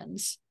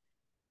distractions.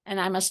 And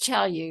I must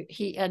tell you,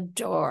 he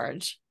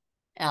adored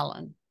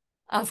Ellen.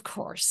 Of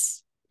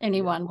course,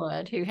 anyone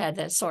would who had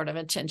that sort of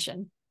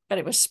attention. But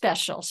it was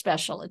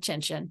special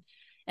attention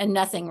and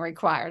nothing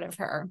required of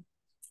her.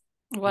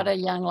 What a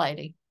young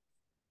lady.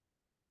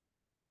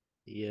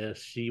 Yes,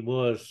 she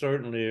was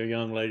certainly a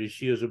young lady.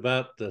 She was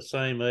about the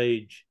same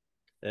age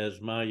as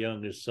my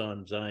youngest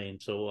son, Zane.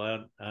 So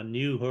I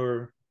knew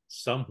her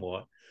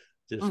somewhat.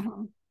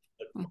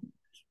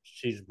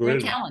 She's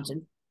brilliant. Very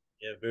talented.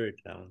 Yeah, very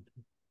talented.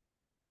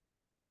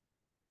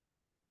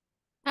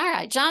 All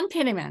right, John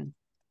Penniman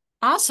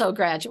also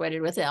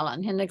graduated with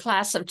Ellen in the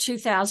class of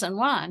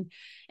 2001.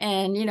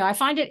 And, I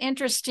find it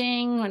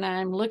interesting when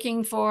I'm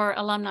looking for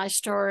alumni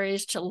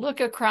stories to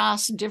look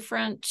across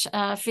different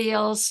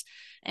fields,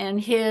 and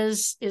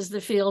his is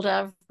the field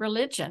of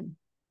religion.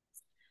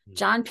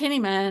 John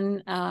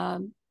Penniman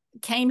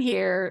came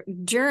here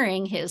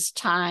during his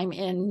time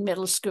in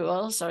middle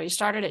school. So he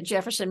started at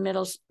Jefferson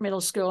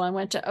Middle School and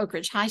went to Oak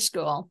Ridge High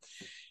School.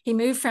 He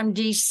moved from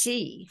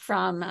D.C.,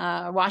 from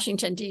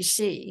Washington,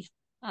 D.C.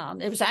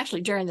 It was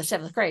actually during the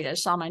 7th grade. I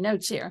saw my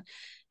notes here.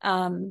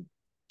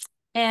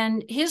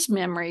 And his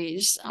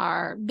memories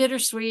are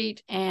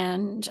bittersweet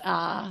and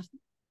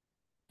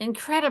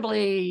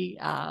incredibly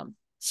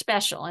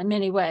special in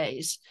many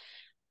ways.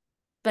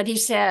 But he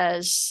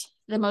says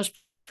the most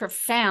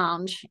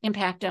profound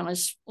impact on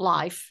his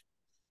life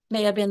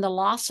may have been the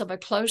loss of a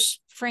close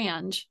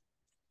friend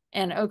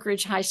and Oak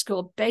Ridge High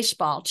School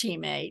baseball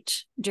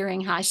teammate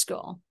during high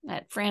school.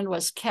 That friend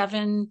was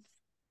Kevin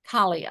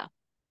Collia.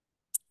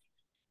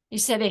 He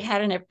said it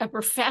had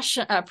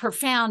a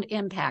profound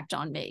impact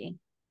on me.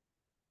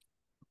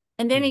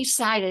 And then he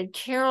cited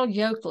Carol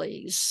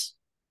Yoakley's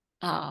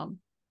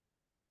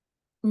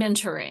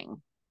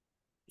mentoring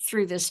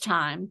through this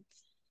time.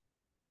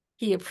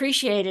 He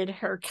appreciated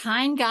her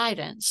kind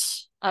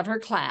guidance of her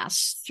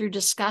class through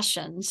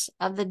discussions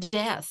of the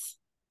death.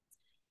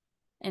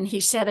 And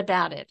he said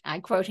about it, I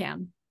quote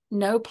him,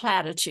 "No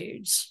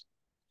platitudes.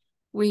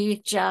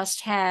 We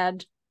just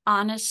had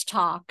honest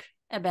talk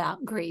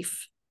about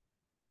grief."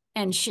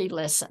 And she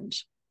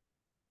listened.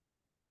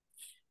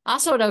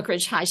 Also at Oak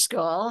Ridge High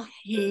School,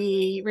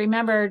 he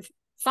remembered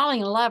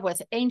falling in love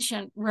with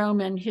ancient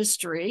Roman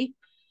history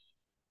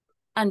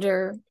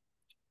under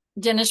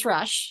Dennis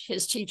Rush,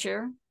 his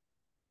teacher.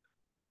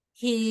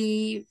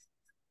 John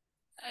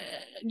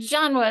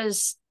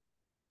was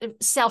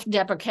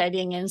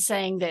self-deprecating in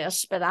saying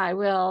this, but I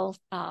will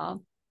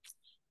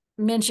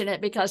mention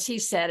it because he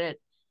said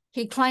it.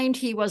 He claimed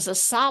he was a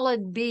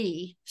solid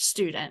B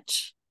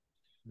student.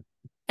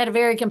 At a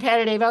very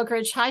competitive Oak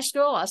Ridge High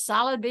School, a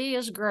solid B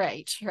is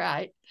great,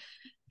 right?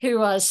 Who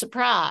was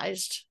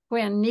surprised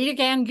when Nita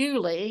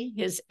Ganguly,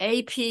 his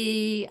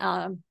AP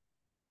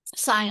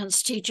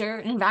science teacher,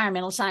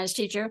 environmental science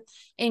teacher,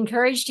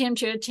 encouraged him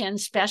to attend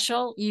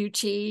special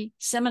UT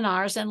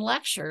seminars and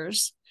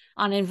lectures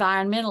on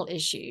environmental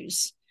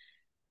issues.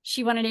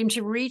 She wanted him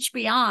to reach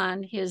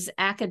beyond his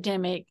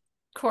academic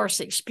course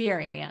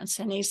experience.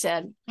 And he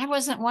said, "I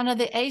wasn't one of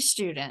the A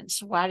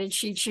students. Why did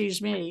she choose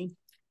me?"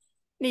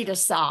 Nita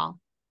saw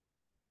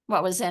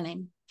what was in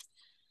him.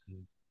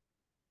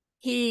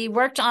 He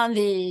worked on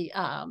the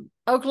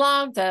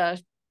Oaklog,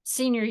 the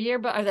senior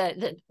yearbook, or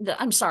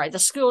the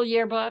school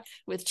yearbook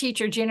with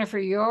teacher Jennifer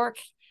York,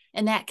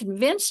 and that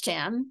convinced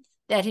him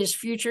that his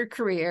future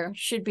career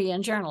should be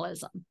in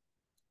journalism.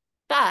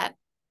 But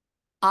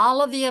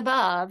all of the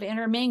above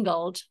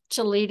intermingled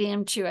to lead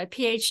him to a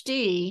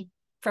PhD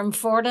from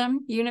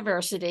Fordham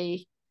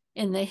University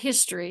in the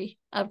history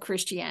of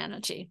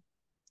Christianity.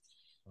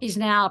 He's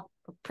now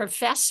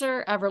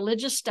professor of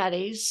religious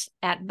studies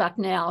at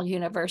Bucknell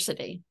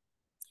University.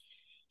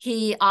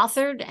 He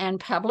authored and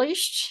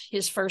published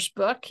his first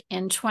book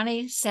in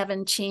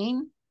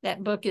 2017.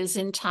 That book is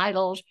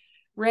entitled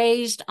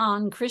Raised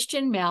on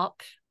Christian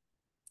Milk,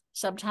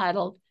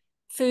 subtitled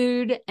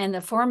Food and the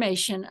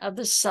Formation of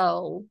the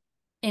Soul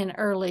in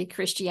Early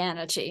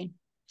Christianity.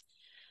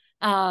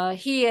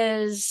 He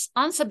is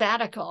on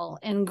sabbatical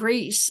in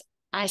Greece.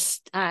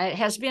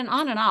 Has been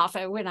on and off.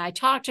 When I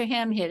talked to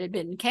him, it had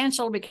been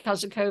canceled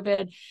because of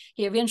COVID.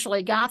 He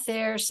eventually got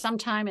there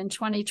sometime in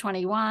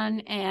 2021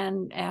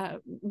 and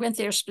went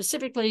there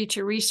specifically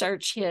to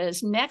research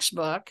his next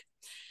book,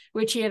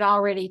 which he had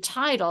already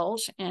titled,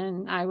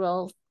 and I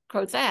will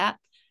quote that,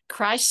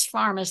 Christ's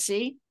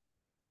Pharmacy,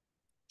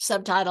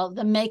 subtitled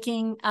The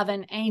Making of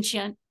an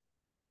Ancient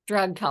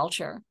Drug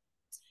Culture.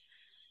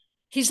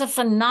 He's a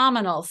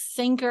phenomenal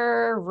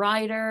thinker,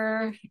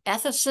 writer,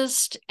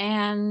 ethicist,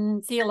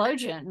 and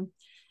theologian.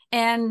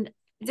 And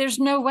there's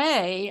no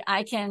way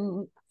I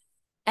can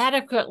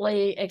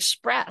adequately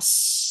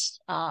express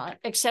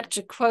except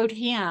to quote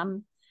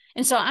him.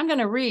 And so I'm going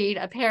to read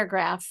a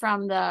paragraph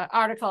from the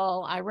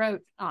article I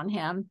wrote on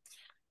him.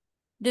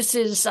 This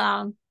is,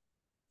 part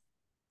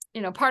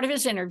of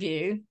his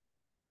interview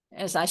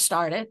as I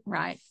started,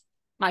 right?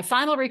 "My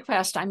final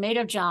request I made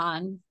of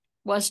John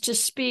was to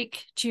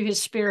speak to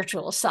his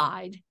spiritual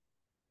side,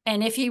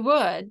 and if he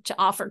would, to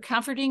offer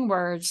comforting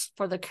words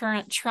for the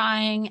current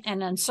trying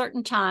and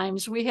uncertain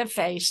times we have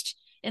faced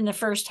in the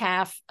first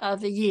half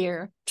of the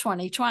year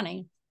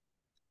 2020.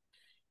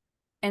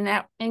 And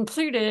that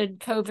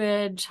included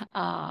COVID.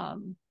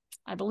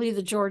 I believe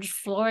the George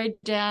Floyd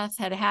death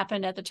had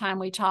happened at the time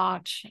we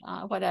talked,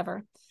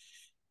 whatever.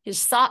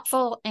 His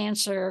thoughtful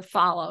answer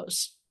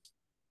follows.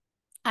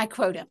 I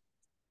quote him.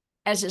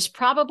 "As is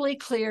probably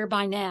clear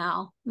by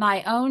now,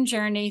 my own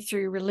journey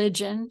through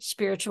religion,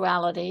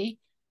 spirituality,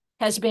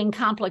 has been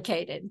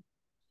complicated.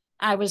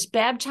 I was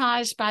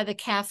baptized by the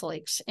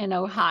Catholics in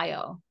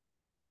Ohio,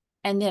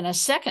 and then a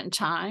second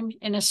time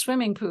in a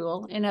swimming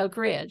pool in Oak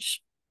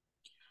Ridge.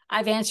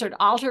 I've answered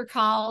altar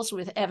calls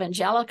with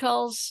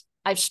evangelicals.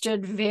 I've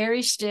stood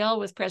very still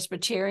with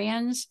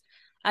Presbyterians.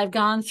 I've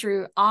gone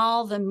through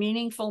all the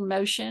meaningful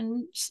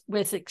motions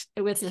with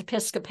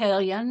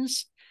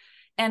Episcopalians,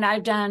 and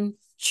I've done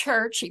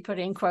church," he put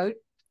in quote,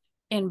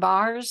 "in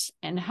bars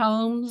and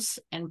homes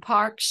and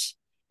parks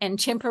and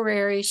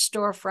temporary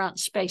storefront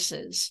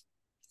spaces.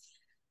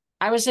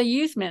 I was a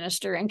youth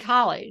minister in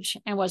college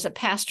and was a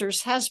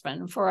pastor's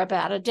husband for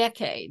about a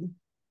decade.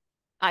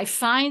 I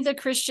find the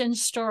Christian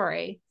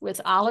story,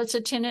 with all its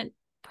attendant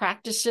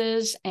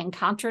practices and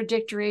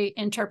contradictory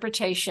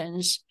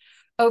interpretations,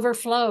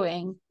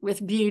 overflowing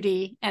with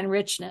beauty and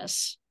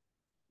richness.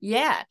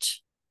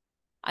 Yet,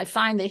 I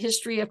find the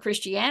history of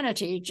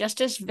Christianity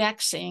just as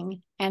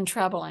vexing and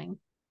troubling,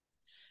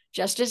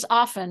 just as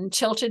often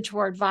tilted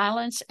toward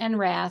violence and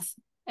wrath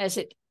as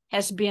it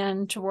has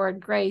been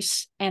toward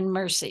grace and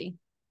mercy.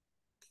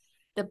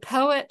 The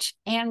poet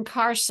Anne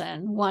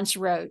Carson once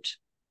wrote,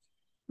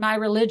 'My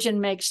religion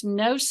makes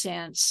no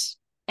sense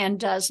and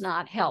does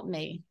not help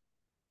me.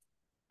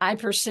 I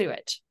pursue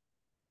it.'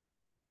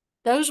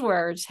 Those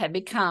words have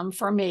become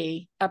for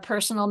me a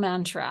personal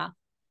mantra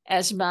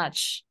as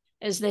much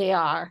as they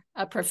are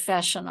a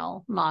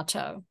professional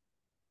motto."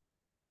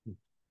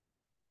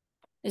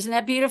 Isn't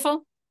that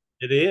beautiful?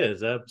 It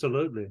is,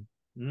 absolutely.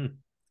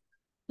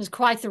 He's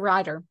quite the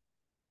writer.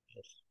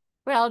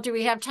 Well, do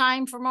we have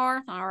time for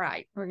more? All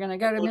right, we're going to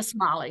go to Miss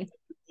Molly.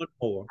 One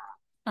more.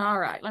 All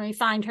right, let me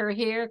find her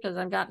here because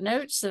I've got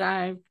notes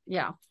that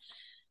yeah.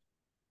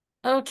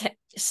 Okay,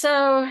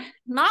 so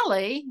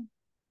Molly,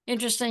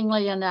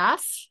 interestingly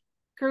enough,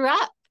 grew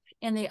up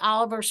in the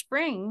Oliver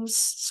Springs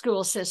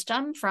school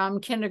system from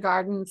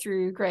kindergarten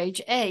through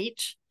grade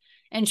 8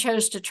 and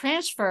chose to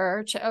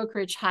transfer to Oak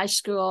Ridge High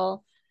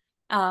School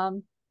at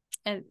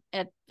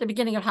the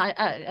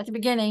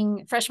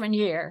beginning freshman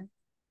year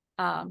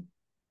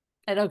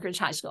at Oak Ridge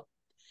High School.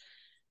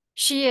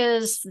 She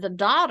is the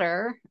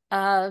daughter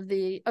of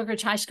the Oak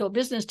Ridge High School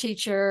business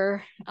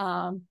teacher,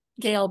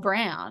 Gail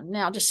Brown,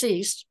 now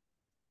deceased.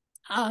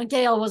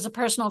 Gail was a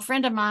personal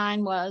friend of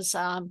mine, was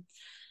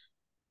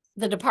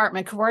the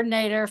department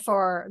coordinator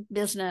for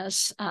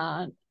business,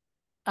 a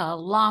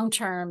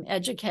long-term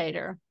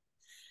educator,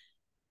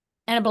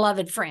 and a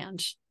beloved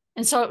friend.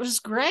 And so it was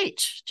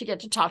great to get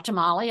to talk to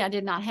Molly. I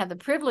did not have the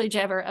privilege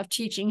ever of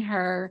teaching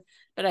her,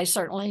 but I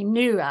certainly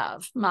knew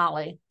of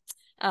Molly.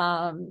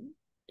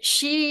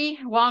 She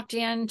walked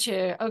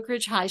into Oak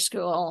Ridge High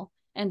School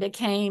and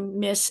became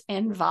Miss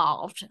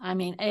Involved. I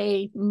mean,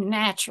 a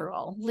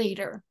natural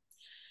leader.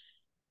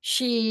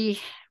 She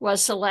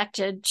was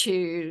selected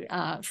to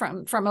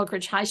from Oak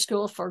Ridge High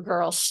School for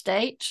Girls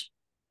State.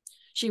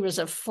 She was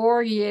a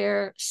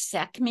 4-year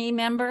SECME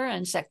member,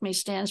 and SECME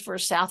stands for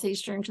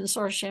Southeastern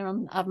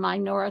Consortium of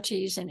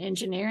Minorities in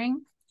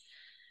Engineering.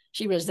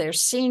 She was their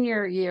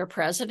senior year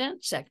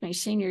president, SECME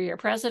senior year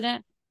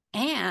president,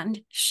 and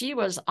she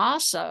was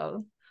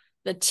also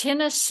the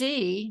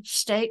Tennessee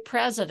state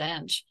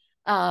president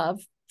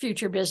of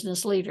Future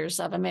Business Leaders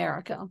of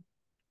America.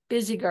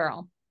 Busy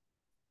girl.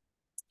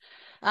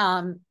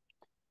 The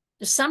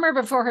summer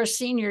before her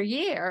senior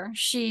year,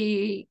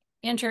 she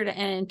entered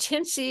an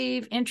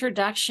intensive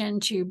introduction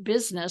to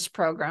business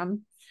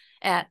program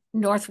at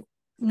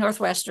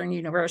Northwestern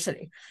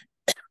University.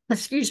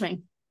 Excuse me.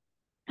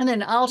 And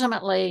then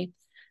ultimately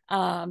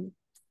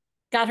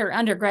got her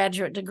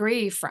undergraduate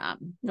degree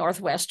from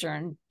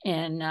Northwestern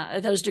in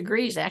those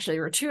degrees, actually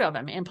there were 2 of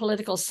them, in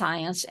political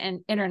science and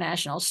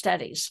international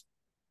studies.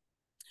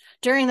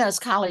 During those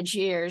college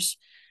years,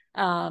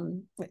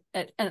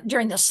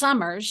 during the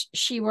summers,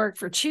 she worked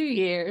for 2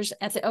 years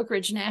at the Oak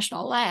Ridge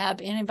National Lab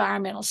in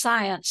environmental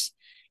science,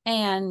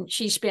 and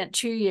she spent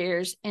 2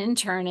 years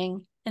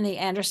interning in the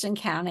Anderson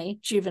County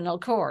Juvenile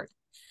Court.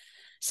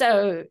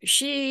 So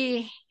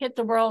she hit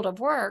the world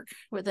of work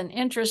with an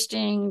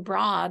interesting,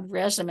 broad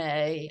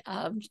resume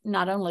of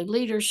not only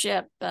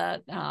leadership,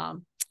 but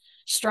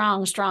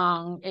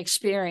strong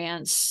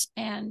experience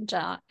and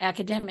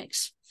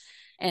academics.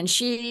 And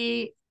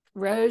she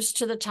rose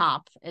to the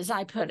top, as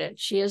I put it.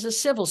 She is a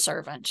civil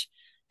servant,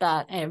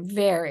 but a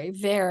very,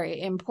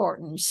 very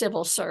important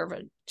civil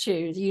servant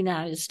to the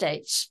United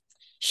States.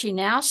 She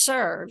now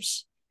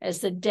serves as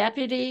the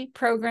Deputy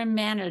Program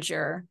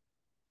Manager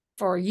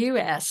for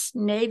U.S.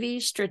 Navy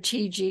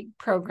Strategic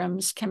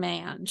Programs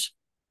Command.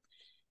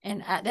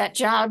 And at that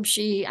job,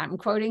 I'm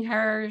quoting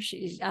her,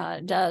 she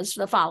does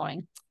the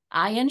following: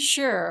 I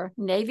ensure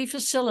Navy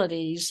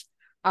facilities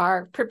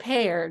are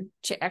prepared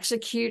to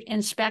execute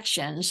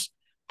inspections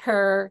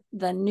per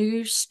the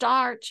New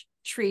START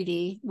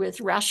treaty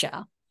with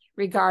Russia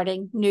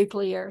regarding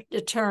nuclear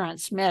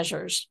deterrence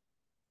measures.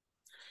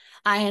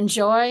 I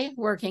enjoy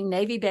working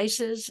Navy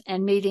bases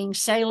and meeting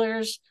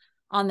sailors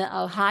on the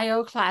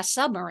Ohio-class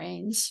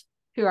submarines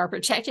who are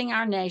protecting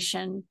our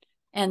nation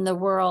and the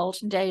world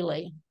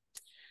daily.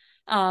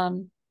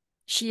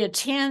 She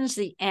attends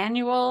the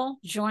annual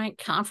joint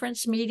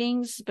conference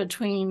meetings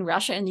between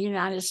Russia and the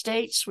United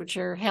States, which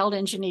are held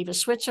in Geneva,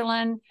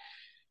 Switzerland,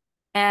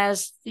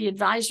 as the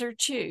advisor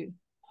to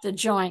the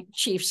Joint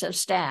Chiefs of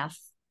Staff.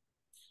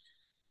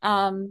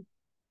 You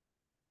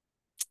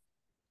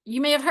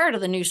may have heard of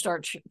the New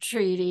START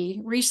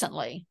Treaty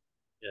recently.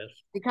 Yes.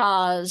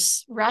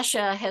 Because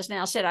Russia has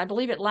now said, I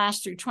believe it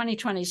lasts through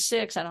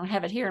 2026. I don't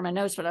have it here in my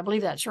notes, but I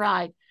believe that's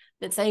right,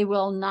 that they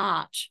will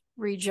not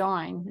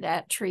rejoin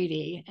that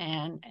treaty.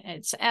 And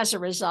it's as a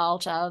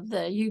result of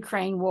the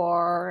Ukraine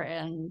war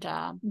and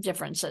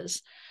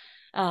differences.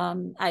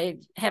 I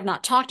have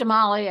not talked to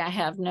Molly. I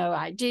have no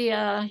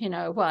idea,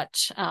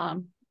 what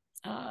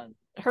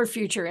her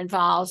future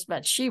involves,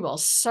 but she will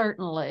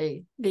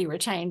certainly be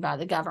retained by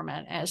the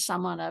government as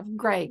someone of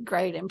great,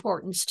 great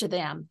importance to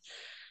them.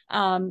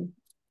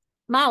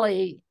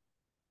 Molly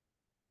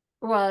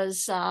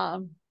was,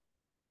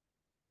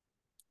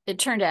 it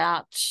turned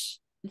out,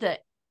 the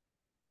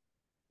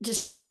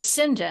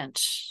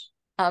descendant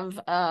of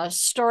a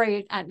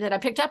story that I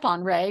picked up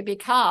on, Ray,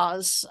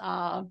 because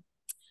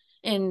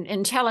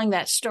in telling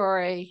that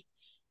story,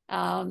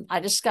 I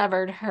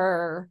discovered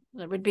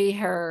that would be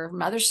her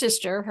mother's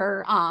sister,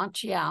 her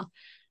aunt,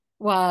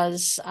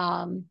 was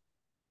a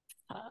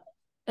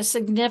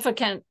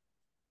significant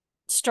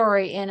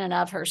story in and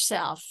of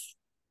herself.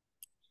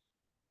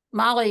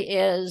 Molly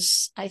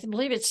is, I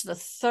believe it's the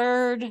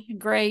 3rd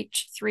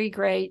great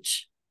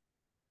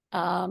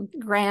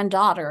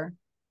granddaughter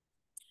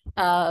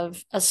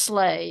of a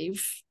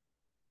slave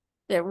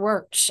that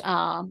worked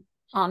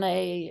on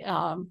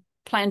a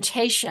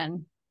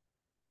plantation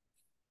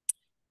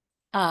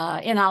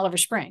in Oliver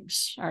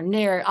Springs, or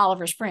near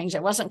Oliver Springs.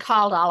 It wasn't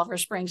called Oliver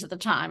Springs at the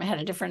time. It had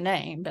a different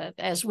name, but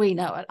as we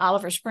know it,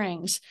 Oliver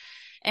Springs.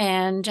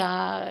 And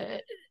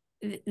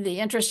the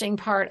interesting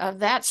part of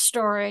that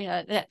story,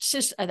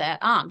 that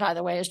aunt, by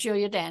the way, is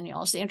Julia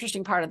Daniels. The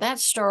interesting part of that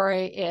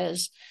story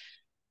is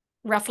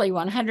roughly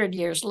 100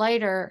 years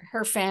later,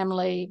 her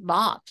family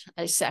bought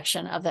a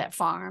section of that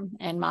farm,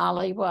 and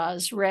Molly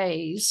was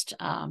raised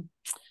on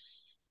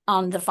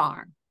the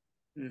farm.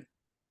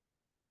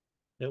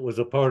 It was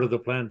a part of the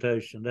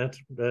plantation.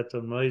 That's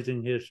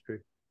amazing history.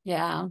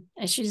 Yeah,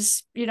 and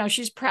she's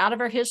proud of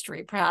her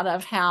history, proud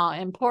of how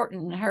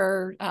important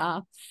her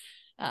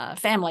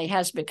family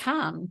has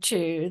become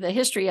to the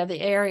history of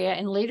the area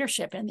and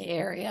leadership in the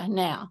area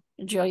now.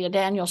 Julia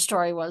Daniels'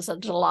 story was a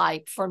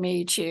delight for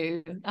me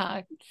to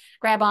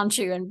grab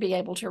onto and be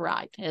able to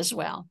write as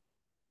well.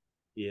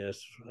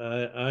 Yes,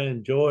 I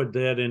enjoyed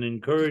that and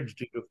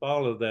encouraged you to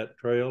follow that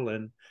trail.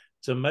 And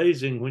it's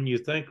amazing when you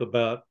think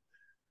about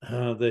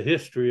the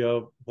history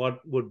of what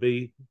would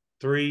be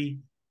three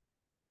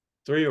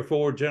or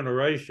four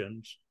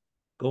generations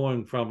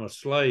going from a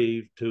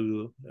slave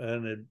to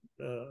an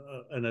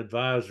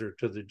advisor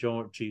to the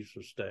Joint Chiefs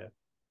of Staff.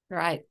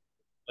 Right.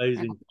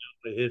 Amazing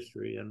family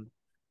history. And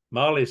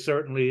Molly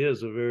certainly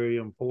is a very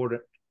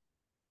important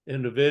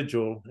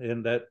individual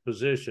in that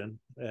position.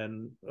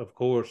 And of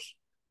course,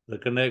 the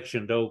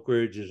connection to Oak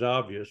Ridge is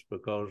obvious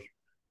because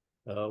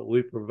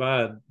we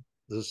provide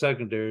the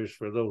secondaries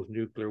for those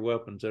nuclear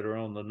weapons that are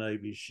on the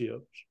Navy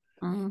ships.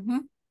 Mm-hmm.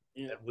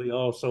 And we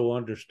also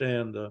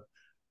understand the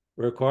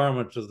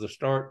requirements of the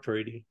START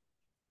Treaty.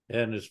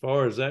 And as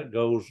far as that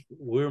goes,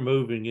 we're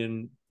moving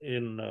in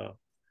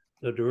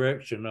the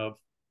direction of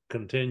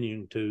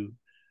continuing to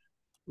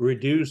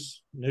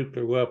reduce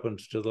nuclear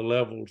weapons to the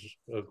levels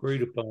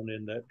agreed upon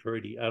in that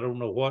treaty. I don't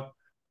know what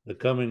the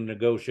coming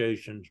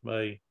negotiations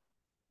may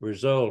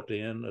result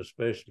in,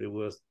 especially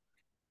with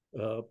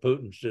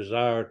Putin's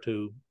desire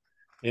to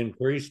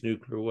increase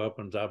nuclear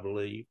weapons, I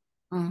believe,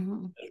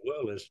 as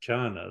well as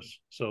China's.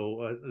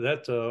 So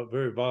that's a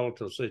very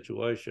volatile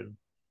situation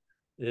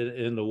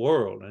in the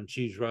world, and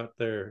she's right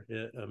there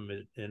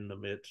in the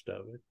midst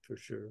of it, for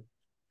sure.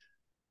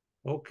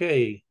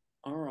 Okay.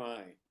 All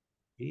right.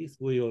 Heath,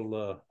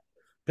 we'll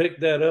pick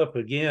that up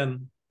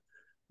again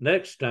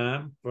next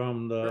time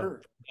from that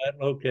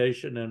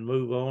location and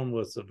move on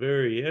with the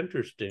very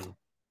interesting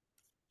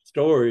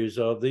stories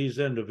of these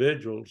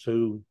individuals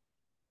who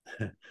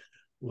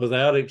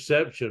without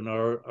exception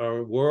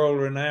are world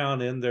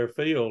renowned in their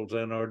fields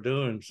and are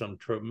doing some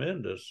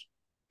tremendous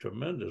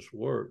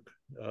work.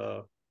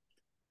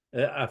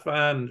 I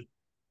find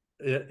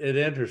it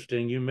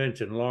interesting. You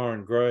mentioned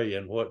Lauren Gray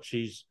and what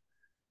she's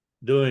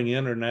doing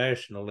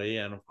internationally,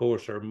 and of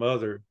course her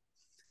mother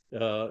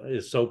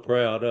is so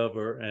proud of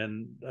her,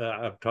 and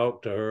I've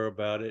talked to her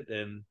about it,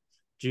 and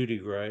Judy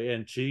Gray,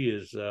 and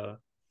she's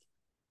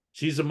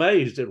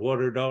amazed at what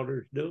her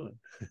daughter's doing.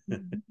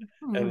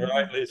 And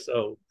rightly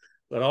so.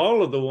 But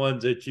all of the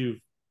ones that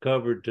you've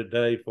covered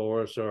today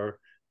for us are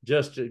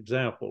just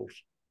examples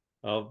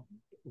of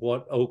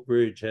what Oak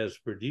Ridge has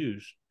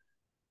produced.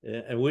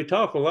 And we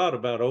talk a lot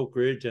about Oak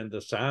Ridge and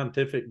the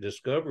scientific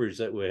discoveries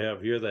that we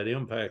have here that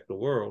impact the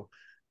world.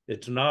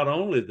 It's not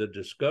only the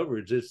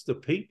discoveries, it's the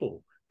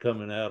people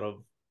coming out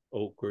of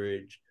Oak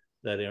Ridge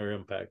that are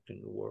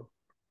impacting the world.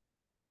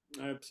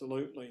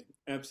 Absolutely.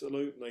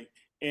 Absolutely.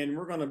 And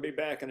we're going to be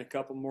back in a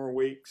couple more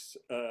weeks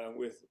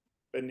with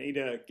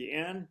Benita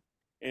again.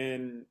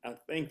 And I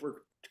think we're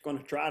going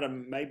to try to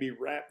maybe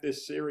wrap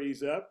this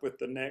series up with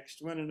the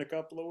next one in a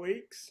couple of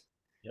weeks,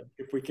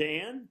 if we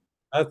can.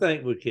 I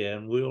think we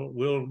can.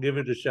 We'll give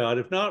it a shot.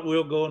 If not,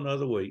 we'll go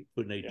another week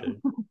if we need to.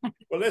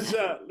 Well,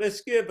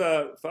 let's give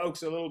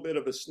folks a little bit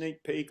of a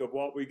sneak peek of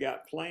what we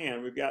got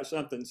planned. We've got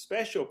something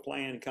special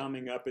planned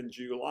coming up in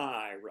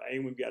July,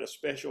 right? We've got a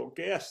special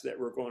guest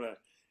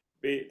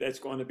that's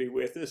going to be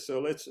with us. So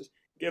let's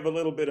give a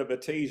little bit of a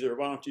teaser.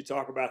 Why don't you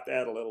talk about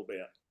that a little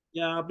bit?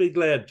 Yeah, I'll be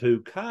glad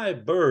to. Kai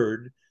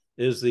Bird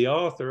is the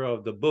author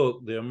of the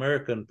book, The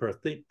American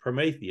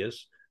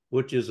Prometheus,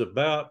 which is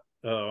about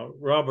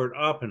Robert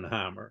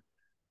Oppenheimer.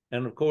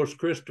 And of course,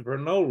 Christopher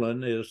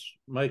Nolan is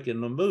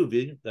making a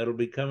movie that'll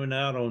be coming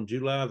out on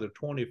July the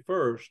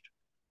 21st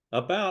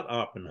about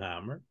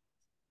Oppenheimer.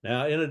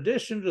 Now, in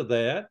addition to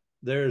that,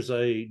 there's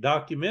a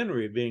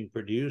documentary being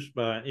produced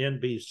by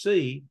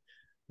NBC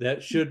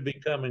that should be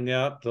coming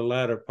out the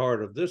latter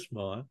part of this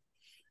month.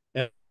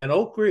 And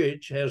Oak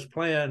Ridge has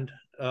planned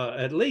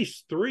at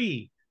least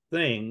 3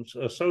 things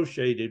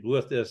associated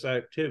with this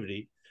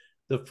activity.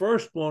 The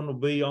first one will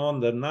be on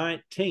the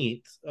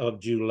 19th of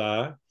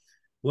July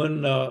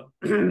when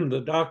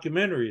the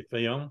documentary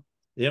film,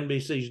 the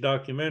NBC's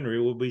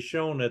documentary, will be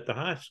shown at the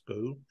high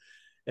school.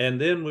 And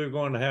then we're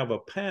going to have a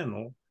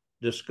panel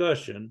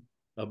discussion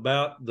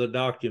about the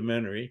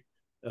documentary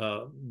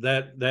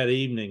that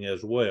evening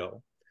as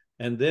well.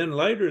 And then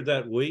later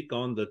that week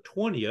on the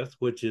 20th,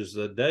 which is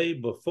the day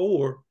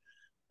before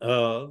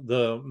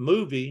the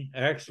movie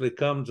actually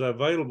comes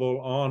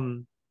available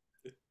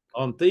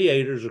on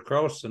theaters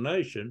across the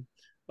nation.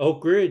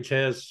 Oak Ridge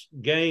has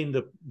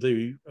gained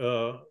the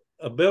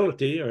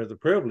ability or the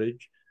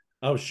privilege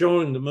of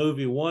showing the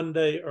movie one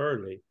day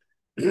early.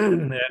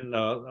 And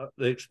the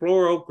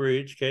Explore Oak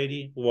Ridge,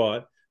 Katie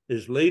Watt,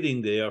 is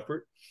leading the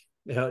effort.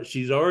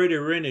 She's already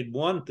rented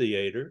one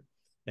theater,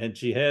 and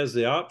she has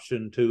the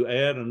option to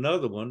add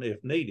another one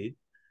if needed.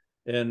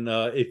 And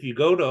if you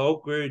go to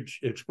Oak Ridge,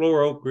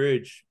 Explore Oak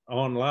Ridge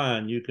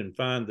online, you can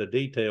find the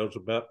details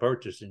about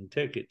purchasing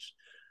tickets.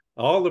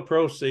 All the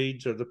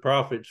proceeds or the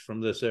profits from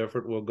this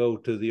effort will go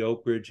to the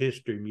Oak Ridge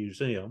History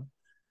Museum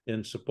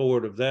in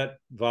support of that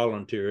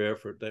volunteer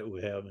effort that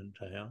we have in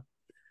town.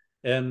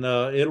 And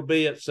it'll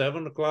be at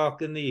 7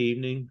 o'clock in the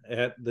evening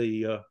at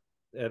the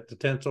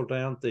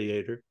Tinseltown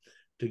Theater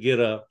to get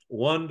a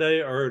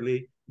one-day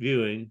early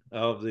viewing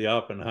of the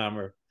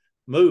Oppenheimer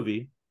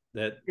movie.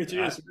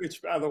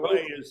 Which by the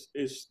way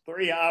is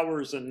 3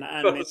 hours and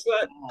 9 minutes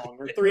long,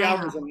 or 3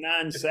 hours and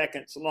 9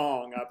 seconds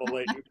long, I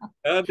believe.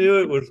 I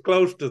knew it was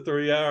close to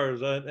 3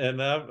 hours,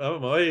 and I'm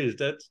amazed.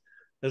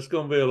 That's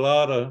going to be a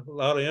lot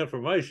of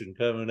information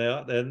coming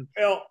out. And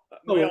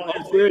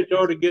Oak Ridge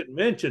ought to get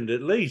mentioned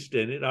at least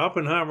in it.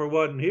 Oppenheimer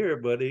wasn't here,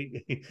 but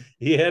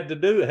he had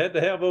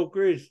to have Oak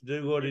Ridge to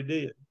do what he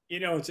did. You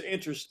know, it's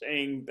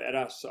interesting that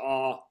I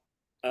saw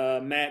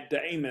Matt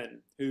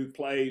Damon, who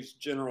plays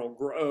General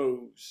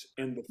Groves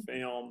in the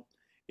film.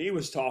 He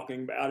was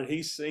talking about it.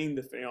 He's seen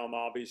the film,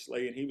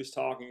 obviously, and he was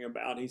talking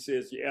about, he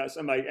says, yeah,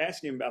 somebody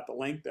asked him about the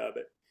length of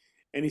it.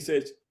 And he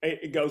says,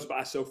 it goes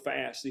by so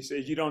fast. He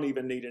says, you don't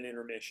even need an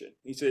intermission.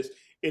 He says,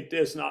 it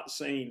does not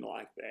seem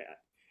like that.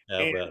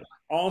 And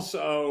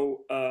also,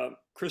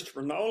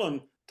 Christopher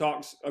Nolan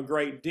talks a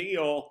great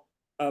deal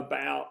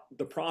about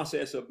the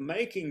process of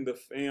making the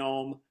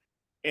film,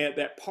 and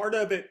that part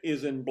of it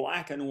is in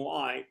black and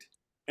white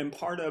and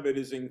part of it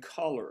is in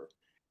color.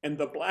 And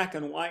the black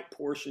and white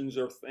portions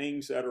are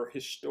things that are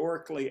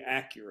historically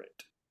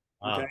accurate.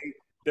 Okay.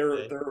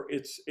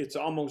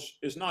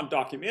 It's not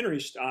documentary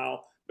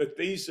style, but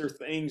these are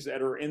things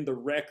that are in the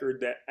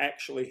record that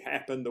actually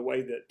happened the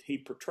way that he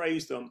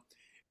portrays them.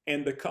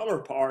 And the color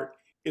part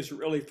is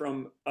really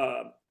from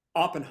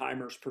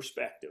Oppenheimer's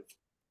perspective,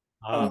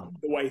 the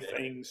way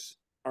things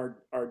are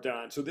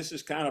done. So this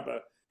is kind of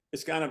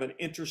an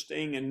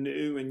interesting and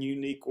new and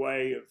unique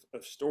way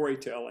of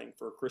storytelling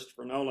for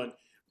Christopher Nolan.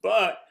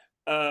 But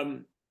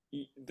the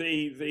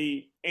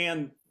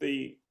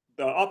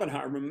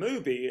Oppenheimer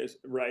movie is,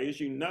 Ray, as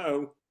you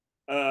know,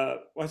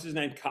 what's his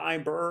name, Kai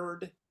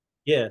Bird?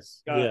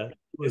 Yes, yeah.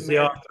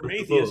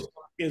 Prometheus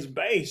is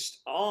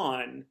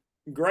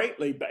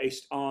greatly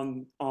based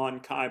on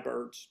Kai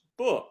Bird's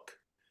book,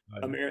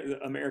 right.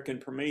 American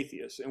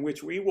Prometheus, in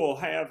which we will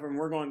have, and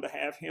we're going to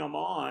have him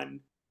on.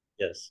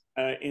 Yes.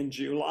 In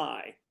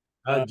July.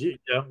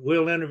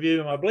 We'll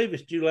interview him. I believe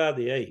it's July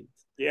the 8th.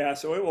 Yeah,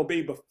 so it will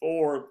be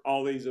before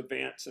all these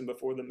events and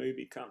before the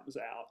movie comes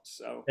out.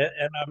 So, and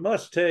I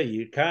must tell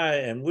you, Kai,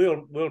 and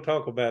we'll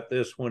talk about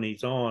this when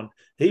he's on.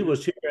 He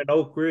was here in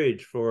Oak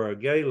Ridge for a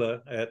gala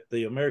at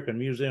the American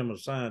Museum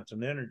of Science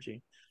and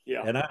Energy.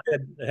 Yeah, and I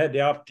had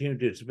the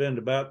opportunity to spend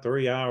about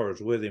 3 hours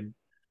with him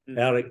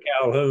out at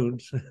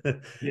Calhoun's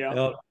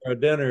for a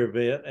dinner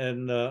event,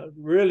 and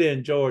really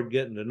enjoyed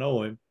getting to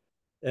know him.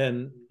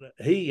 And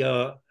he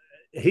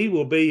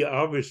will be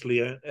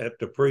obviously at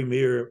the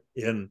premiere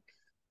in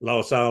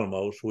Los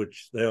Alamos,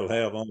 which they'll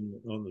have on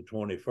the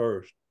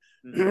 21st.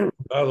 Mm-hmm.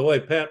 By the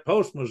way, Pat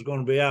Postma is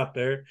going to be out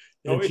there,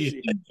 and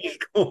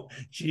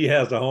she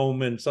has a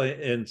home in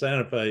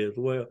Santa Fe as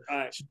well.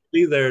 Right. She'll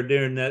be there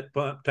during that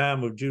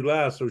time of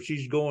July, so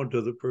she's going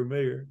to the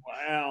premiere.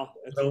 Wow,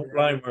 don't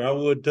blame her. I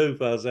would too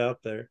if I was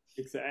out there.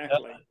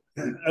 Exactly.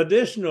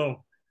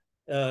 Additional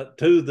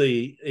to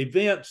the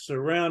events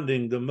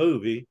surrounding the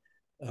movie,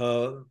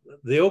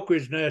 the Oak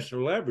Ridge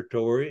National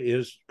Laboratory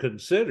is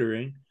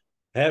considering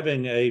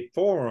having a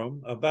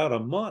forum about a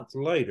month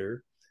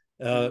later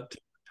to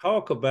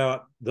talk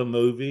about the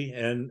movie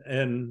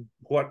and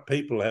what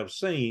people have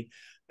seen,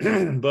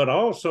 but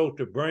also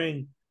to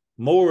bring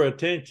more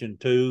attention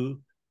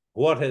to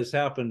what has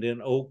happened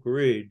in Oak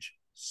Ridge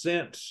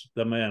since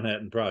the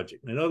Manhattan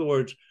Project. In other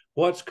words,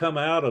 what's come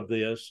out of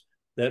this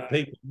that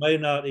people may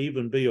not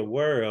even be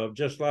aware of,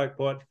 just like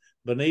what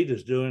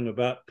Benita's doing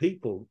about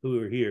people who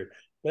are here.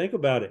 Think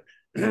about it.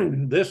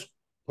 This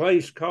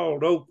place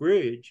called Oak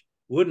Ridge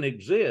wouldn't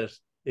exist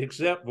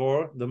except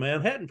for the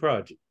Manhattan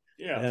Project.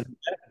 Yeah. And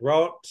that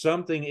brought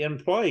something in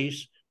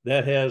place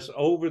that has,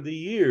 over the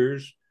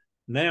years,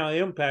 now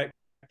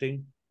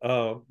impacting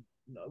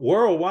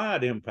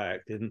worldwide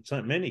impact in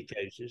many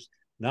cases,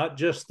 not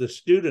just the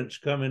students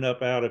coming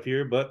up out of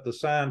here, but the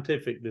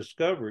scientific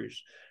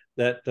discoveries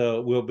that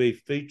will be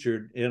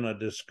featured in a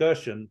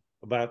discussion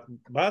by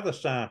the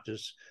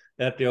scientists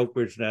at the Oak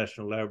Ridge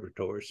National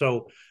Laboratory.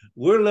 So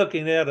we're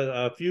looking at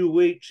a few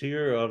weeks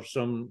here of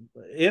some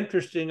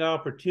interesting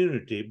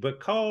opportunity,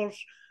 because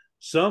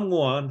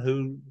someone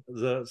who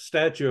the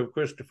statue of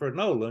Christopher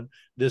Nolan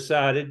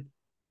decided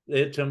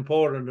it's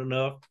important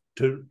enough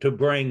to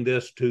bring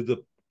this to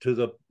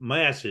the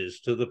masses,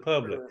 to the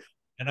public. Sure.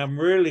 And I'm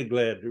really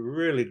glad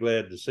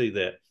to see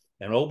that.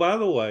 And oh, by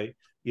the way,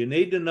 you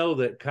need to know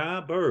that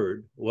Kai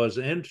Bird was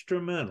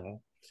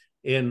instrumental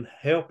in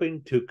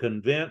helping to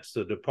convince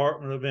the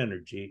Department of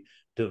Energy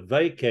to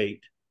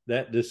vacate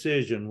that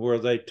decision where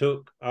they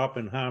took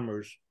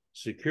Oppenheimer's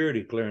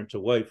security clearance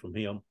away from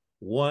him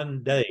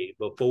one day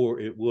before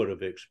it would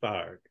have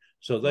expired.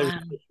 So they Wow.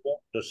 just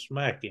wanted to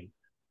smack him,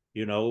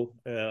 you know,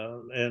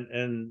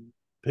 and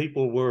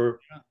people were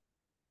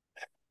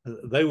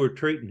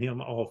treating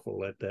him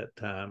awful at that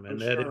time, and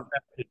that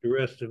impacted the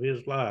rest of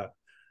his life.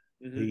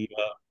 Mm-hmm. He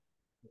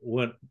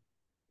went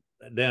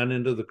down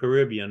into the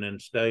Caribbean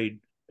and stayed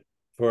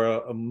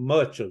for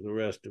much of the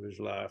rest of his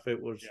life.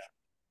 It was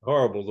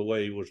horrible the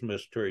way he was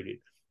mistreated.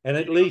 And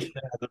at least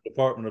now the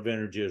Department of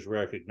Energy has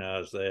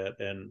recognized that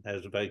and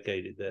has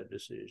vacated that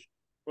decision.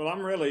 Well,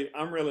 I'm really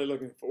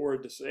looking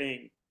forward to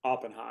seeing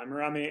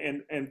Oppenheimer. I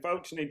mean, and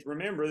folks need to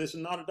remember, this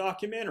is not a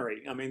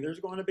documentary. I mean, there's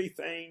going to be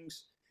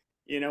things,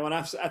 you know, and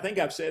I think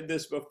I've said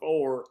this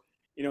before.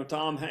 You know,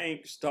 Tom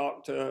Hanks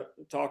talked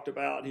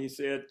about, he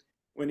said,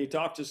 when he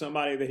talked to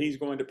somebody that he's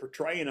going to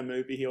portray in a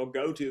movie, he'll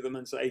go to them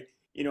and say,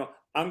 you know,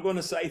 I'm going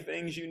to say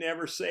things you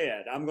never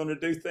said. I'm going to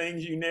do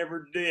things you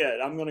never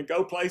did. I'm going to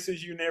go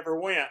places you never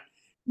went.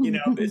 You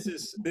know, this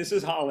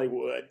is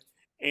Hollywood.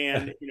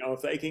 And, you know,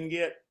 if they can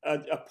get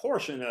a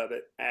portion of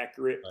it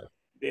accurate,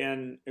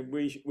 then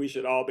we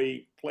should all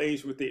be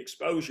pleased with the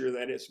exposure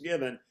that it's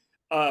given.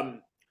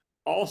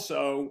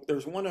 Also,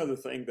 there's one other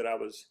thing that I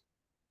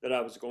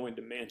was going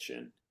to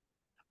mention.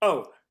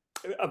 Oh,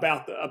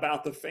 about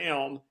the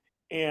film.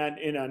 And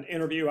in an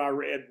interview I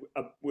read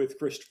with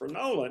Christopher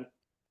Nolan,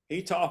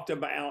 he talked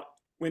about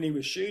when he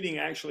was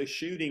actually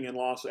shooting in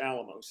Los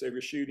Alamos. They were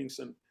shooting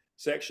some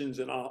sections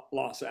in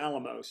Los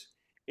Alamos.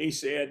 He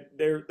said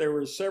there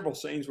were several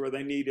scenes where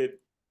they needed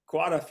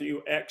quite a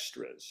few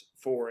extras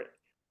for it.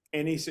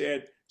 And he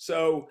said,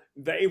 so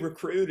they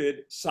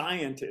recruited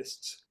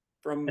scientists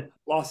from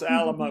Los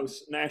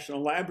Alamos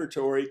National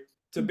Laboratory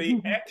to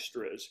be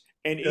extras.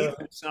 And even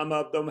some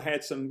of them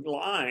had some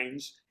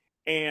lines,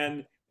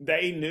 and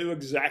they knew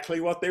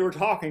exactly what they were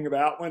talking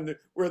about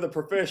where the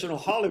professional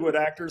Hollywood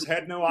actors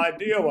had no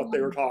idea what they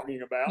were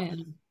talking about.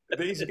 Yeah.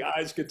 These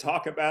guys could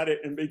talk about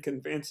it and be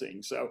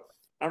convincing. So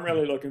I'm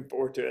really looking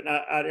forward to it. And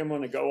I didn't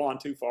want to go on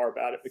too far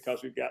about it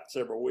because we've got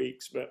several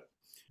weeks, but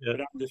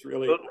I'm just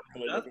really looking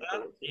forward to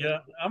it. Yeah,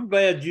 I'm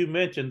glad you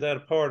mentioned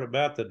that part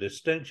about the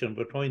distinction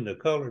between the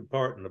colored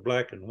part and the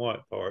black and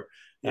white part.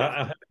 Yeah.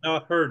 I have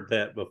not heard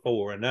that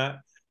before. And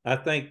I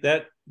think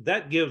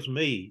that gives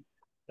me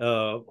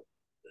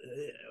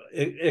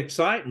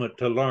excitement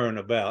to learn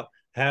about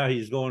how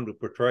he's going to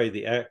portray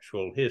the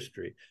actual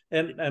history.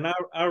 And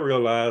I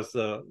realize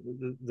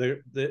they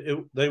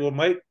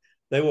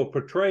will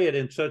portray it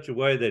in such a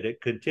way that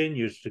it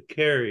continues to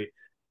carry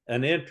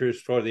an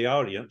interest for the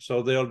audience.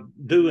 So they'll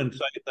do and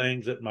say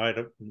things that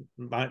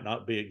might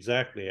not be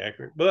exactly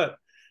accurate, but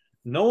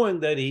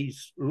knowing that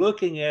he's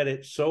looking at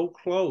it so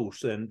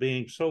close and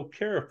being so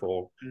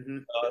careful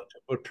to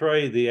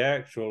portray the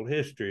actual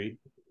history,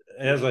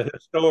 as a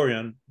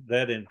historian,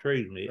 that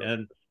intrigues me.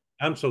 And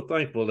I'm so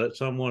thankful that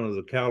someone of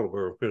the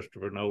caliber of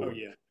Christopher Nolan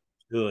is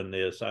doing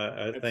this.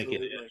 I think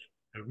it is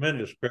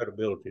tremendous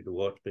credibility to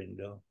what's being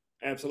done.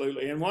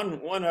 Absolutely. And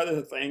one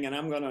other thing, and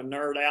I'm going to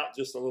nerd out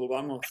just a little bit.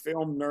 I'm going to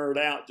film nerd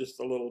out just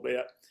a little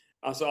bit.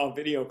 I saw a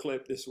video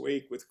clip this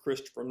week with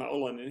Christopher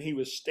Nolan, and he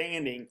was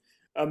standing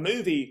a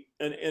movie.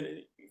 And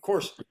of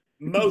course,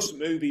 most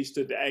movies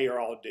today are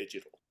all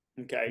digital.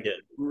 Okay. Yeah.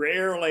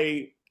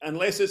 Rarely,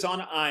 unless it's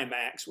on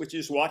IMAX, which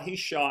is what he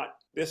shot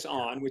this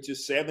on, which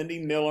is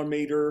 70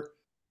 millimeter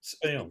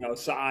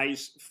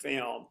size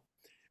film.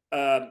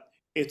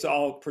 It's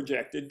all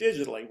projected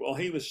digitally. Well,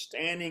 he was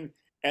standing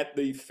at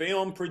the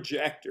film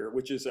projector,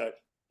 which is a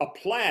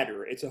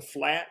platter. It's a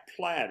flat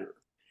platter.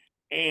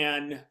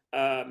 And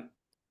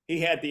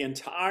he had the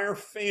entire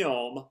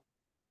film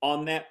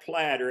on that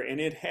platter,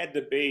 and it had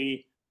to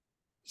be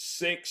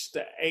 6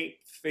 to 8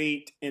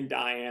 feet in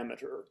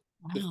diameter.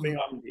 Wow. The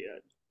film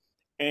did.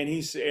 And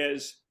he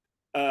says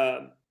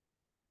that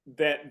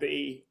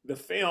the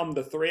film,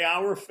 the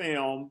 3-hour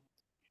film,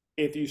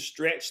 if you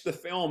stretch the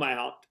film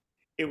out,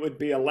 it would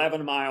be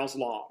 11 miles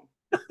long.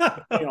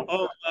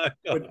 Oh my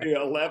God. Would be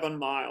 11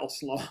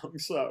 miles long.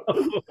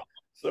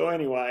 So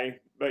anyway,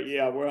 but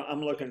yeah,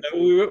 I'm looking.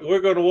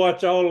 We're going to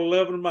watch all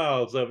 11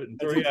 miles of it in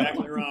 3 hours.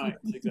 Exactly right.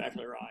 That's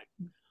exactly right.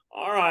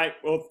 All right.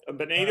 Well,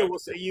 Benita, we'll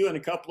see you in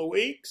a couple of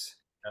weeks.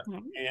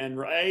 And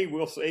Ray,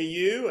 we'll see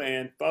you.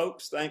 And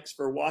folks, thanks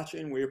for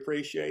watching. We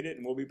appreciate it.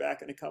 And we'll be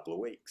back in a couple of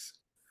weeks.